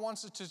God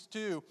wants us to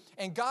do,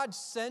 and God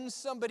sends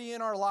somebody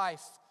in our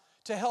life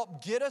to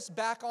help get us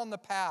back on the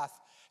path,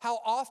 how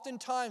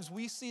oftentimes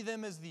we see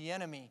them as the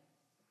enemy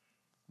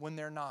when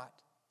they're not.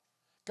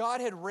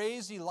 God had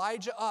raised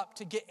Elijah up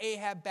to get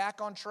Ahab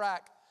back on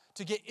track,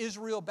 to get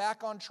Israel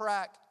back on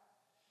track.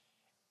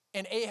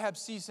 And Ahab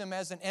sees him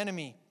as an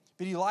enemy.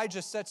 But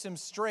Elijah sets him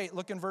straight.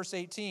 Look in verse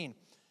 18.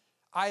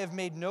 I have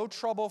made no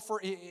trouble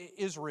for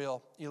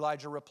Israel,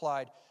 Elijah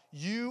replied.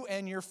 You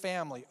and your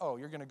family. Oh,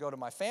 you're going to go to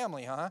my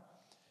family, huh?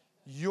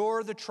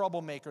 You're the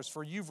troublemakers,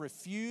 for you've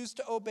refused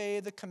to obey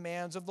the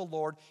commands of the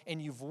Lord,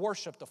 and you've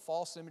worshiped the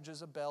false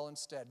images of Baal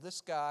instead.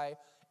 This guy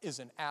is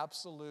an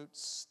absolute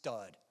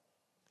stud.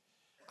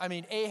 I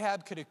mean,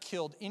 Ahab could have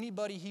killed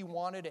anybody he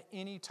wanted at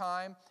any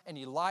time, and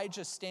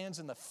Elijah stands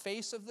in the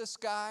face of this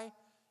guy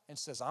and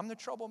says, I'm the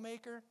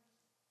troublemaker,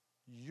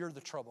 you're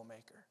the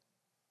troublemaker.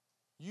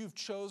 You've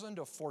chosen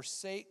to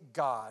forsake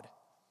God.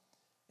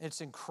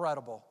 It's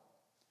incredible.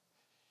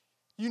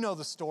 You know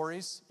the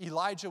stories.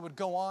 Elijah would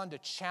go on to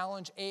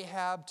challenge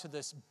Ahab to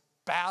this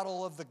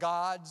battle of the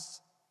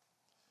gods.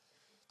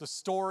 The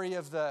story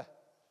of the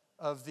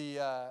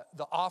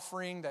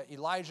offering that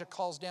Elijah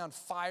calls down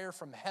fire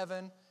from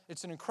heaven.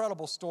 It's an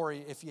incredible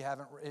story if you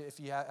haven't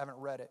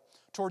read it.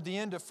 Toward the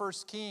end of 1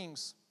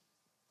 Kings,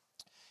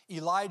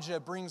 Elijah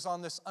brings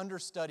on this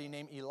understudy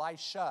named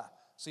Elisha.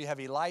 So you have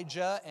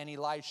Elijah and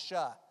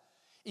Elisha.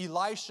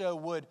 Elisha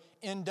would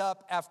end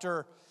up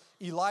after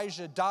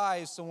Elijah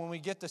dies. So when we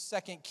get to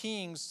 2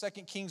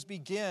 Kings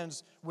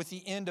begins with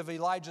the end of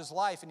Elijah's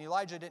life. And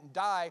Elijah didn't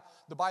die.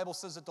 The Bible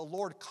says that the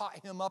Lord caught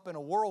him up in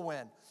a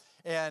whirlwind.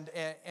 And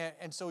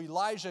so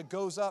Elijah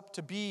goes up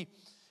to be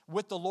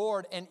with the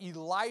Lord, and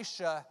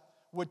Elisha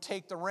would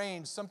take the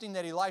reins. Something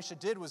that Elisha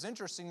did was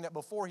interesting, that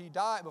before he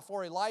died,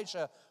 before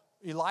Elijah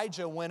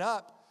went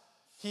up,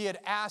 he had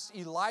asked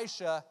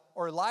Elijah,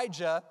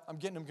 I'm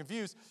getting him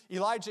confused, he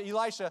had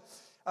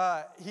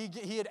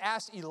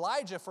asked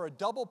Elijah for a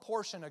double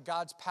portion of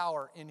God's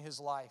power in his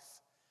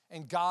life.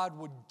 And God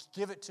would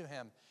give it to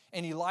him.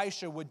 And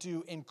Elisha would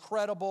do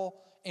incredible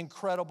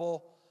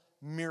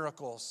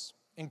miracles.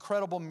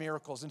 Incredible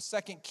miracles. In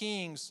 2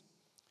 Kings,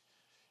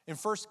 in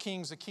 1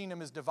 Kings, the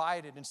kingdom is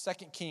divided. In 2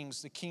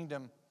 Kings, the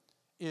kingdom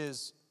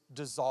is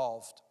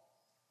dissolved.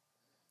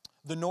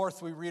 The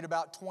north, we read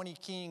about 20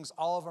 kings.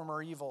 All of them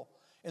are evil.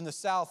 In the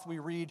south, we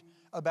read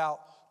about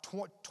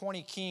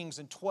 20 kings,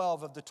 and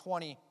 12 of the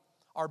 20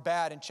 are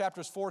bad. In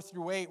chapters 4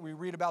 through 8, we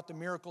read about the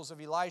miracles of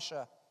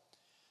Elisha.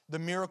 The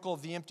miracle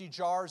of the empty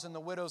jars in the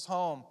widow's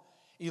home.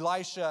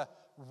 Elisha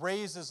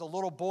raises a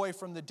little boy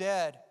from the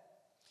dead.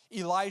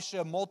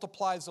 Elisha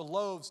multiplies the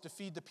loaves to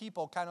feed the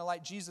people, kind of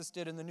like Jesus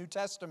did in the New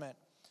Testament.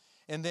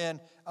 And then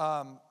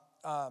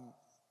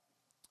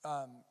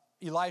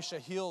Elisha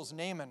heals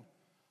Naaman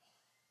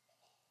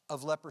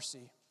of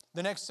leprosy.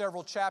 The next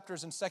several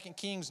chapters in 2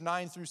 Kings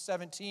 9 through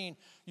 17,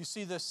 you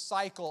see this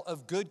cycle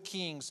of good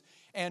kings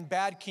and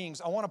bad kings.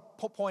 I want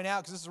to point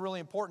out, because this is really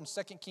important,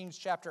 2 Kings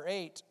chapter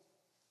 8.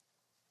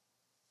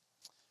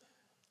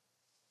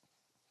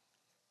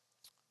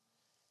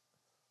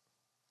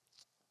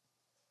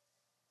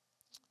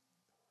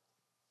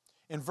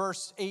 In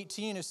verse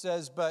 18 it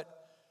says, but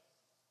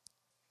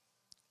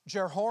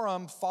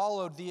Jehoram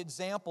followed the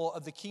example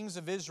of the kings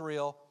of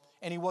Israel,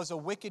 and he was a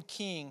wicked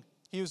king.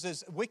 He was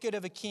as wicked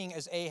of a king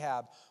as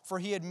Ahab, for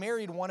he had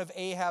married one of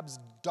Ahab's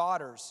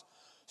daughters.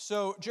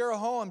 So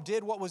Jehoram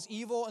did what was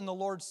evil in the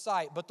Lord's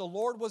sight, but the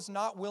Lord was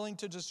not willing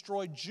to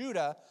destroy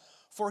Judah,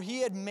 for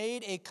he had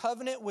made a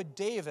covenant with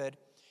David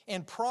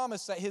and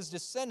promised that his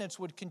descendants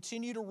would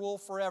continue to rule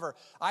forever.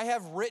 I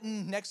have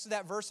written next to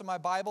that verse in my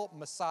Bible,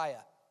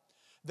 Messiah.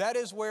 That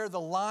is where the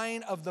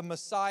line of the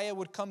Messiah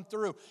would come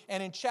through.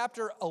 And in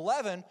chapter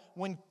 11,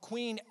 when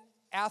Queen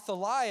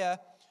Athaliah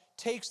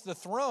takes the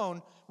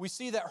throne, we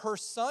see that her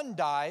son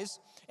dies,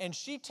 and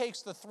she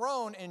takes the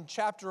throne in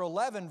chapter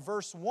 11,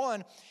 verse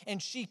 1,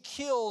 and she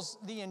kills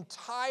the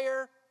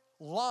entire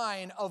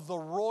line of the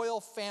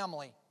royal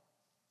family.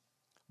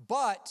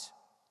 But,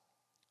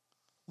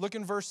 look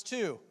in verse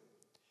 2.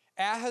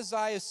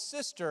 Ahaziah's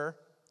sister,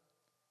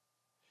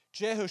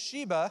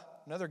 Jehosheba,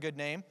 another good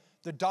name,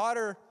 the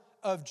daughter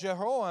of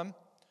Jehoram,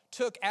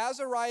 took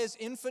Azariah's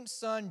infant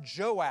son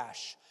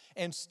Joash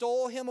and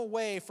stole him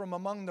away from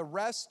among the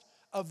rest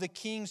of the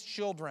king's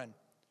children,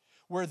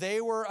 where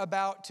they were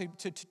about to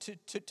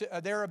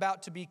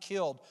be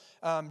killed.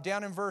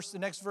 Down in the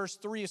next verse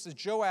 3, it says,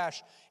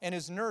 Joash and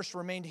his nurse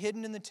remained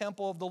hidden in the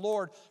temple of the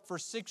Lord for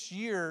 6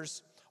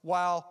 years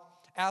while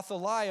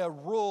Athaliah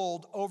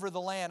ruled over the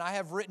land. I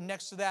have written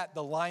next to that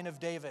the line of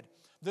David.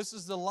 This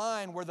is the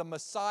line where the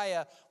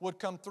Messiah would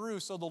come through.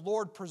 So the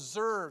Lord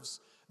preserves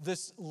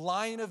this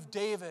line of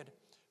David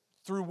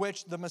through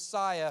which the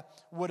Messiah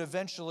would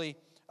eventually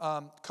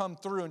come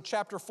through. In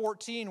chapter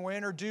 14, we're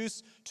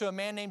introduced to a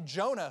man named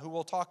Jonah, who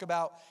we'll talk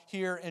about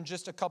here in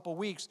just a couple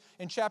weeks.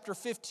 In chapter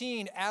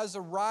 15,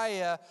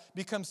 Azariah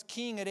becomes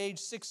king at age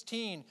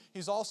 16.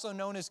 He's also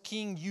known as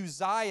King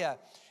Uzziah.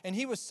 And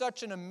he was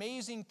such an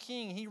amazing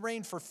king. He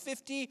reigned for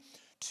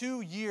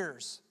 52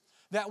 years.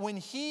 That when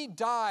he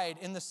died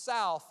in the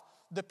south,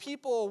 the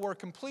people were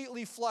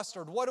completely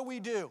flustered. What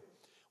do?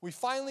 We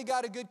finally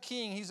got a good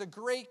king. He's a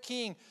great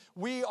king.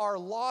 We are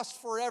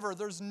lost forever.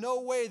 There's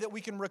no way that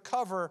we can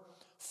recover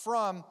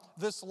from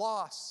this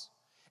loss.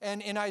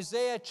 And in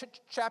Isaiah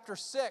chapter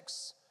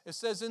 6, it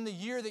says, in the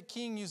year that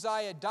King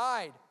Uzziah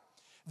died,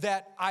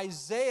 that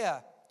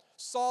Isaiah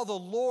saw the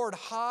Lord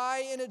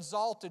high and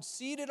exalted,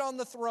 seated on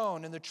the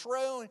throne, and the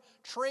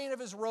train of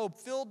his robe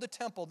filled the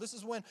temple. This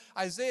is when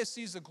Isaiah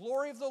sees the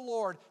glory of the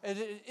Lord, as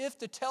if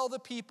to tell the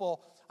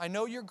people, I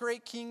know your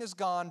great king is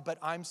gone, but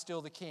I'm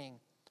still the king.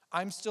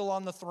 I'm still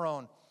on the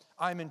throne.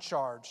 I'm in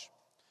charge.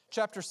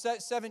 Chapter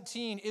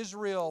 17,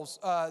 Israel's,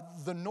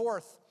 the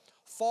north,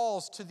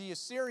 falls to the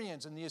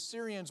Assyrians, and the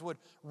Assyrians would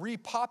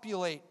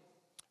repopulate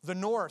the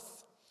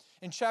north.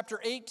 In chapter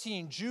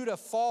 18, Judah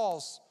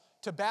falls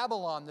to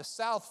Babylon. The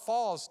south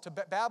falls to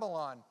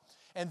Babylon.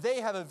 And they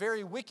have a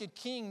very wicked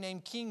king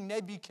named King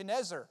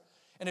Nebuchadnezzar.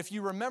 And if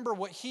you remember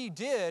what he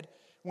did,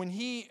 when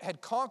he had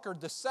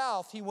conquered the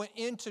south, he went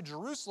into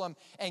Jerusalem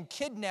and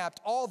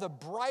kidnapped all the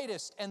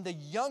brightest and the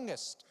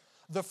youngest.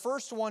 The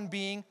first one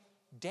being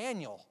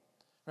Daniel.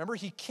 Remember,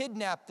 he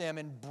kidnapped them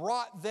and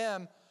brought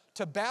them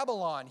to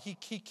Babylon. He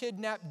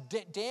kidnapped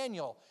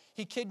Daniel.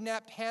 He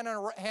kidnapped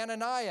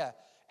Hananiah,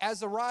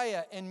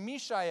 Azariah, and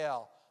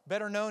Mishael,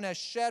 better known as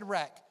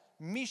Shadrach,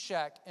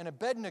 Meshach, and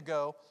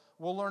Abednego.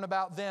 We'll learn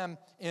about them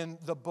in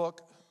the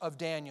book of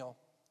Daniel.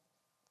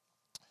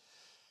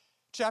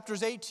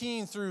 Chapters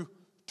 18 through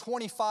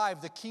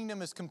 25, the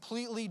kingdom is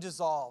completely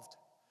dissolved.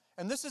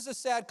 And this is a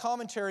sad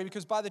commentary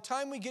because by the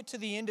time we get to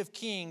the end of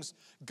Kings,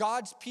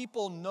 God's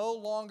people no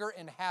longer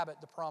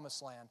inhabit the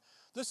promised land.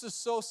 This is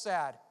so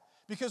sad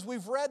because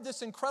we've read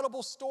this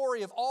incredible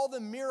story of all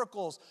the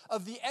miracles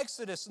of the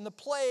Exodus and the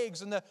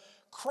plagues and the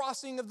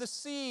crossing of the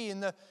sea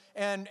and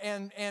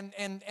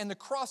the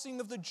crossing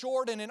of the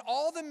Jordan and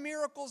all the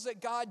miracles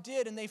that God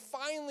did, and they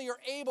finally are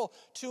able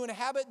to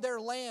inhabit their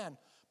land.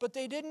 But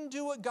they didn't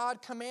do what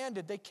God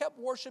commanded. They kept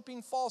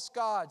worshiping false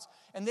gods,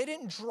 and they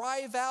didn't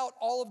drive out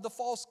all of the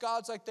false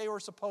gods like they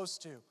were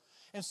supposed to.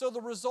 And so the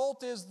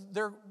result is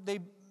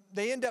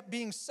they end up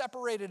being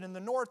separated in the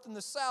north and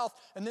the south,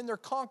 and then they're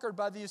conquered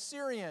by the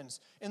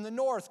Assyrians in the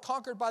north,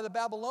 conquered by the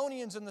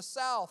Babylonians in the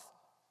south.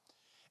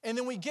 And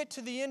then we get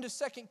to the end of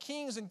 2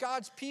 Kings, and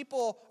God's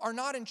people are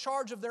not in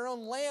charge of their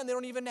own land. They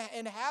don't even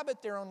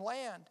inhabit their own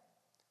land.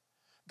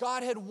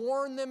 God had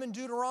warned them in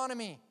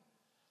Deuteronomy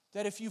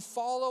that if you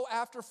follow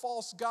after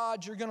false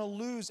gods, you're going to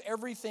lose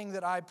everything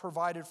that I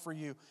provided for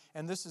you.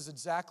 And this is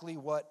exactly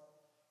what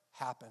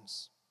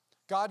happens.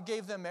 God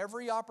gave them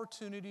every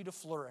opportunity to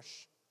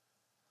flourish,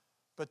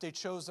 but they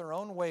chose their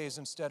own ways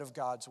instead of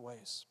God's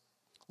ways.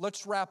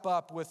 Let's wrap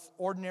up with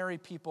ordinary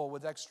people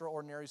with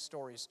extraordinary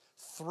stories.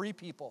 3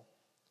 people.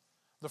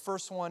 The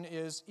first one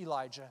is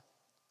Elijah.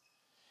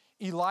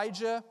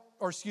 The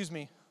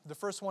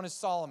first one is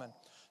Solomon.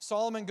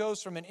 Solomon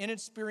goes from an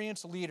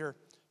inexperienced leader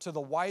to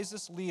the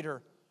wisest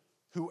leader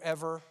who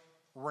ever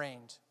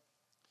reigned.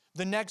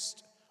 The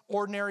next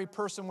ordinary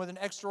person with an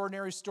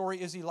extraordinary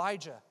story is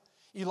Elijah.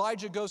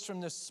 Elijah goes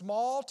from this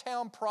small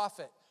town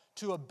prophet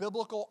to a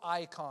biblical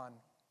icon.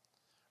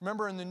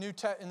 Remember in the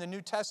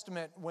New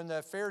Testament when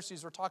the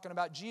Pharisees were talking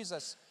about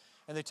Jesus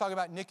and they talk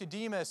about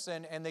Nicodemus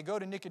and they go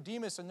to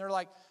Nicodemus and they're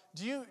like,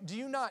 do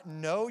you not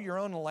know your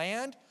own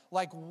land?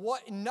 Like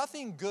what?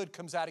 Nothing good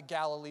comes out of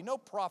Galilee. No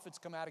prophets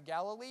come out of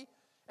Galilee.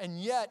 And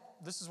yet,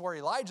 this is where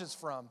Elijah's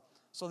from,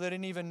 so they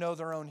didn't even know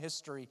their own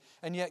history.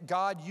 And yet,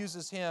 God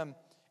uses him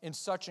in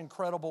such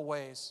incredible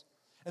ways.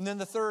 And then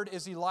the third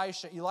is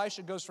Elisha.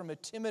 Elisha goes from a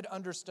timid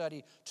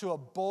understudy to a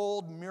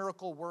bold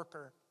miracle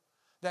worker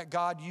that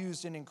God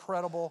used in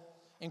incredible,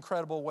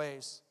 incredible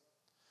ways.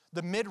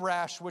 The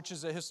Midrash, which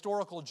is a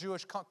historical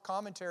Jewish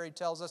commentary,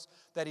 tells us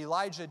that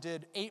Elijah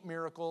did 8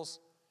 miracles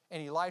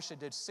and Elisha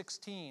did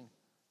 16,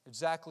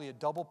 exactly a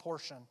double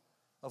portion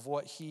of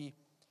what he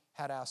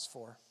had asked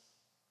for.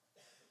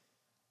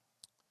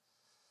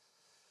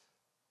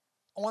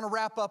 I want to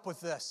wrap up with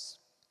this.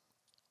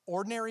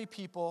 Ordinary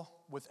people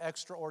with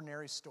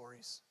extraordinary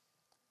stories.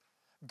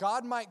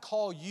 God might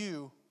call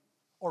you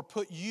or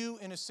put you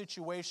in a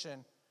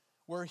situation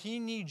where he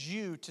needs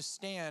you to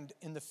stand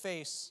in the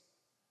face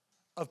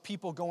of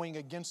people going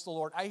against the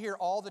Lord. I hear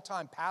all the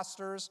time,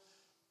 pastors,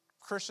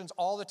 Christians,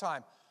 all the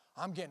time,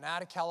 I'm getting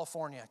out of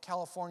California.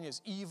 California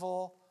is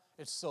evil.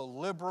 It's so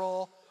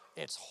liberal.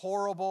 It's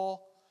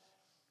horrible.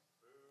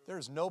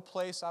 There's no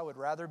place I would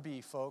rather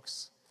be,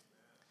 folks.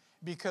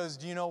 Because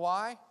do you know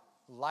why?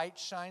 Light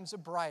shines the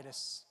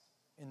brightest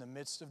in the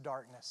midst of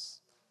darkness.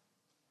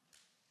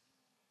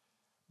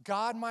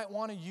 God might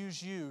want to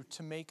use you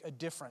to make a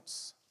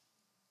difference.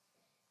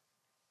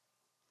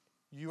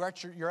 You're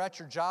at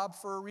your job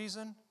for a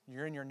reason.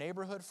 You're in your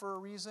neighborhood for a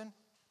reason.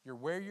 You're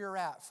where you're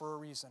at for a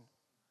reason.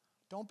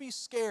 Don't be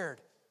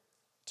scared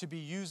to be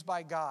used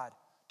by God.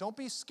 Don't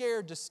be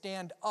scared to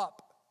stand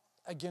up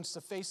against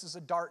the faces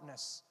of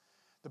darkness.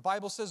 The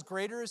Bible says,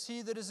 greater is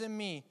He that is in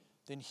me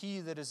than he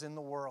that is in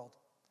the world.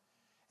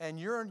 And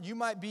you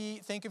might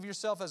think of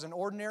yourself as an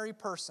ordinary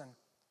person,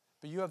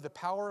 but you have the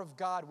power of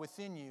God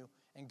within you,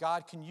 and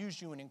God can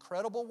use you in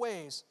incredible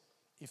ways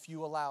if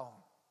you allow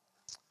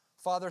Him.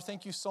 Father,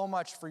 thank you so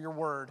much for your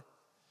word.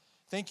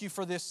 Thank you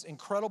for this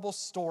incredible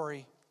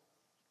story.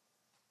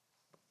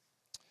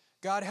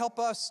 God, help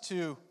us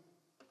to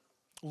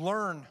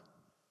learn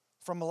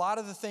from a lot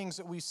of the things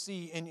that we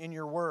see in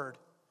your word,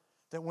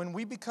 that when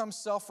we become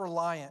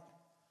self-reliant,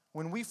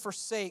 when we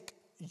forsake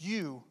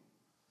you,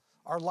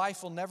 our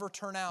life will never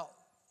turn out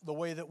the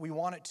way that we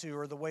want it to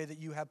or the way that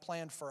you have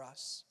planned for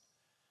us.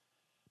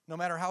 No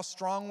matter how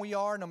strong we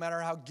are, no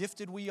matter how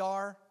gifted we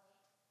are,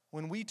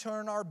 when we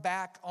turn our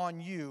back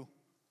on you,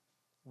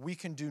 we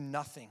can do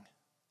nothing.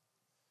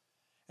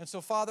 And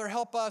so, Father,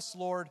 help us,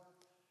 Lord,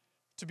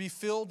 to be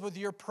filled with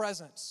your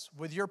presence,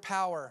 with your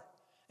power,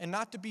 and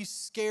not to be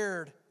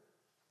scared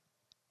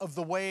of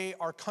the way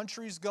our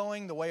country's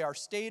going, the way our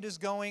state is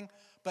going,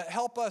 but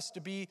help us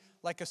to be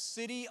like a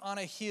city on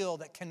a hill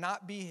that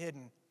cannot be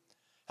hidden.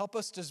 Help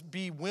us to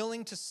be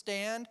willing to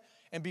stand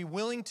and be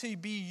willing to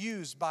be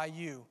used by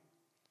you.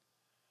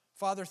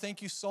 Father,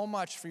 thank you so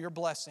much for your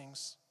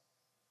blessings.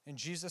 In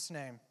Jesus'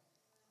 name,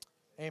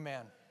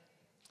 amen.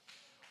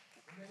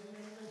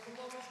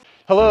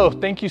 Hello,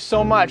 thank you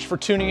so much for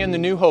tuning in to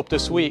New Hope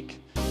this week.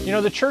 You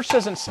know, the church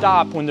doesn't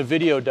stop when the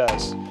video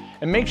does.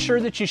 And make sure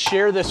that you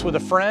share this with a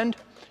friend.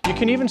 You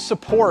can even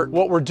support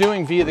what we're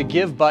doing via the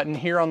Give button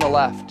here on the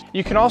left.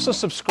 You can also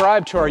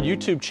subscribe to our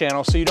YouTube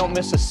channel so you don't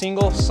miss a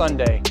single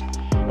Sunday.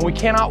 And we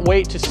cannot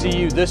wait to see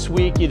you this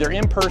week, either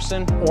in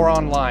person or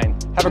online.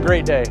 Have a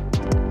great day.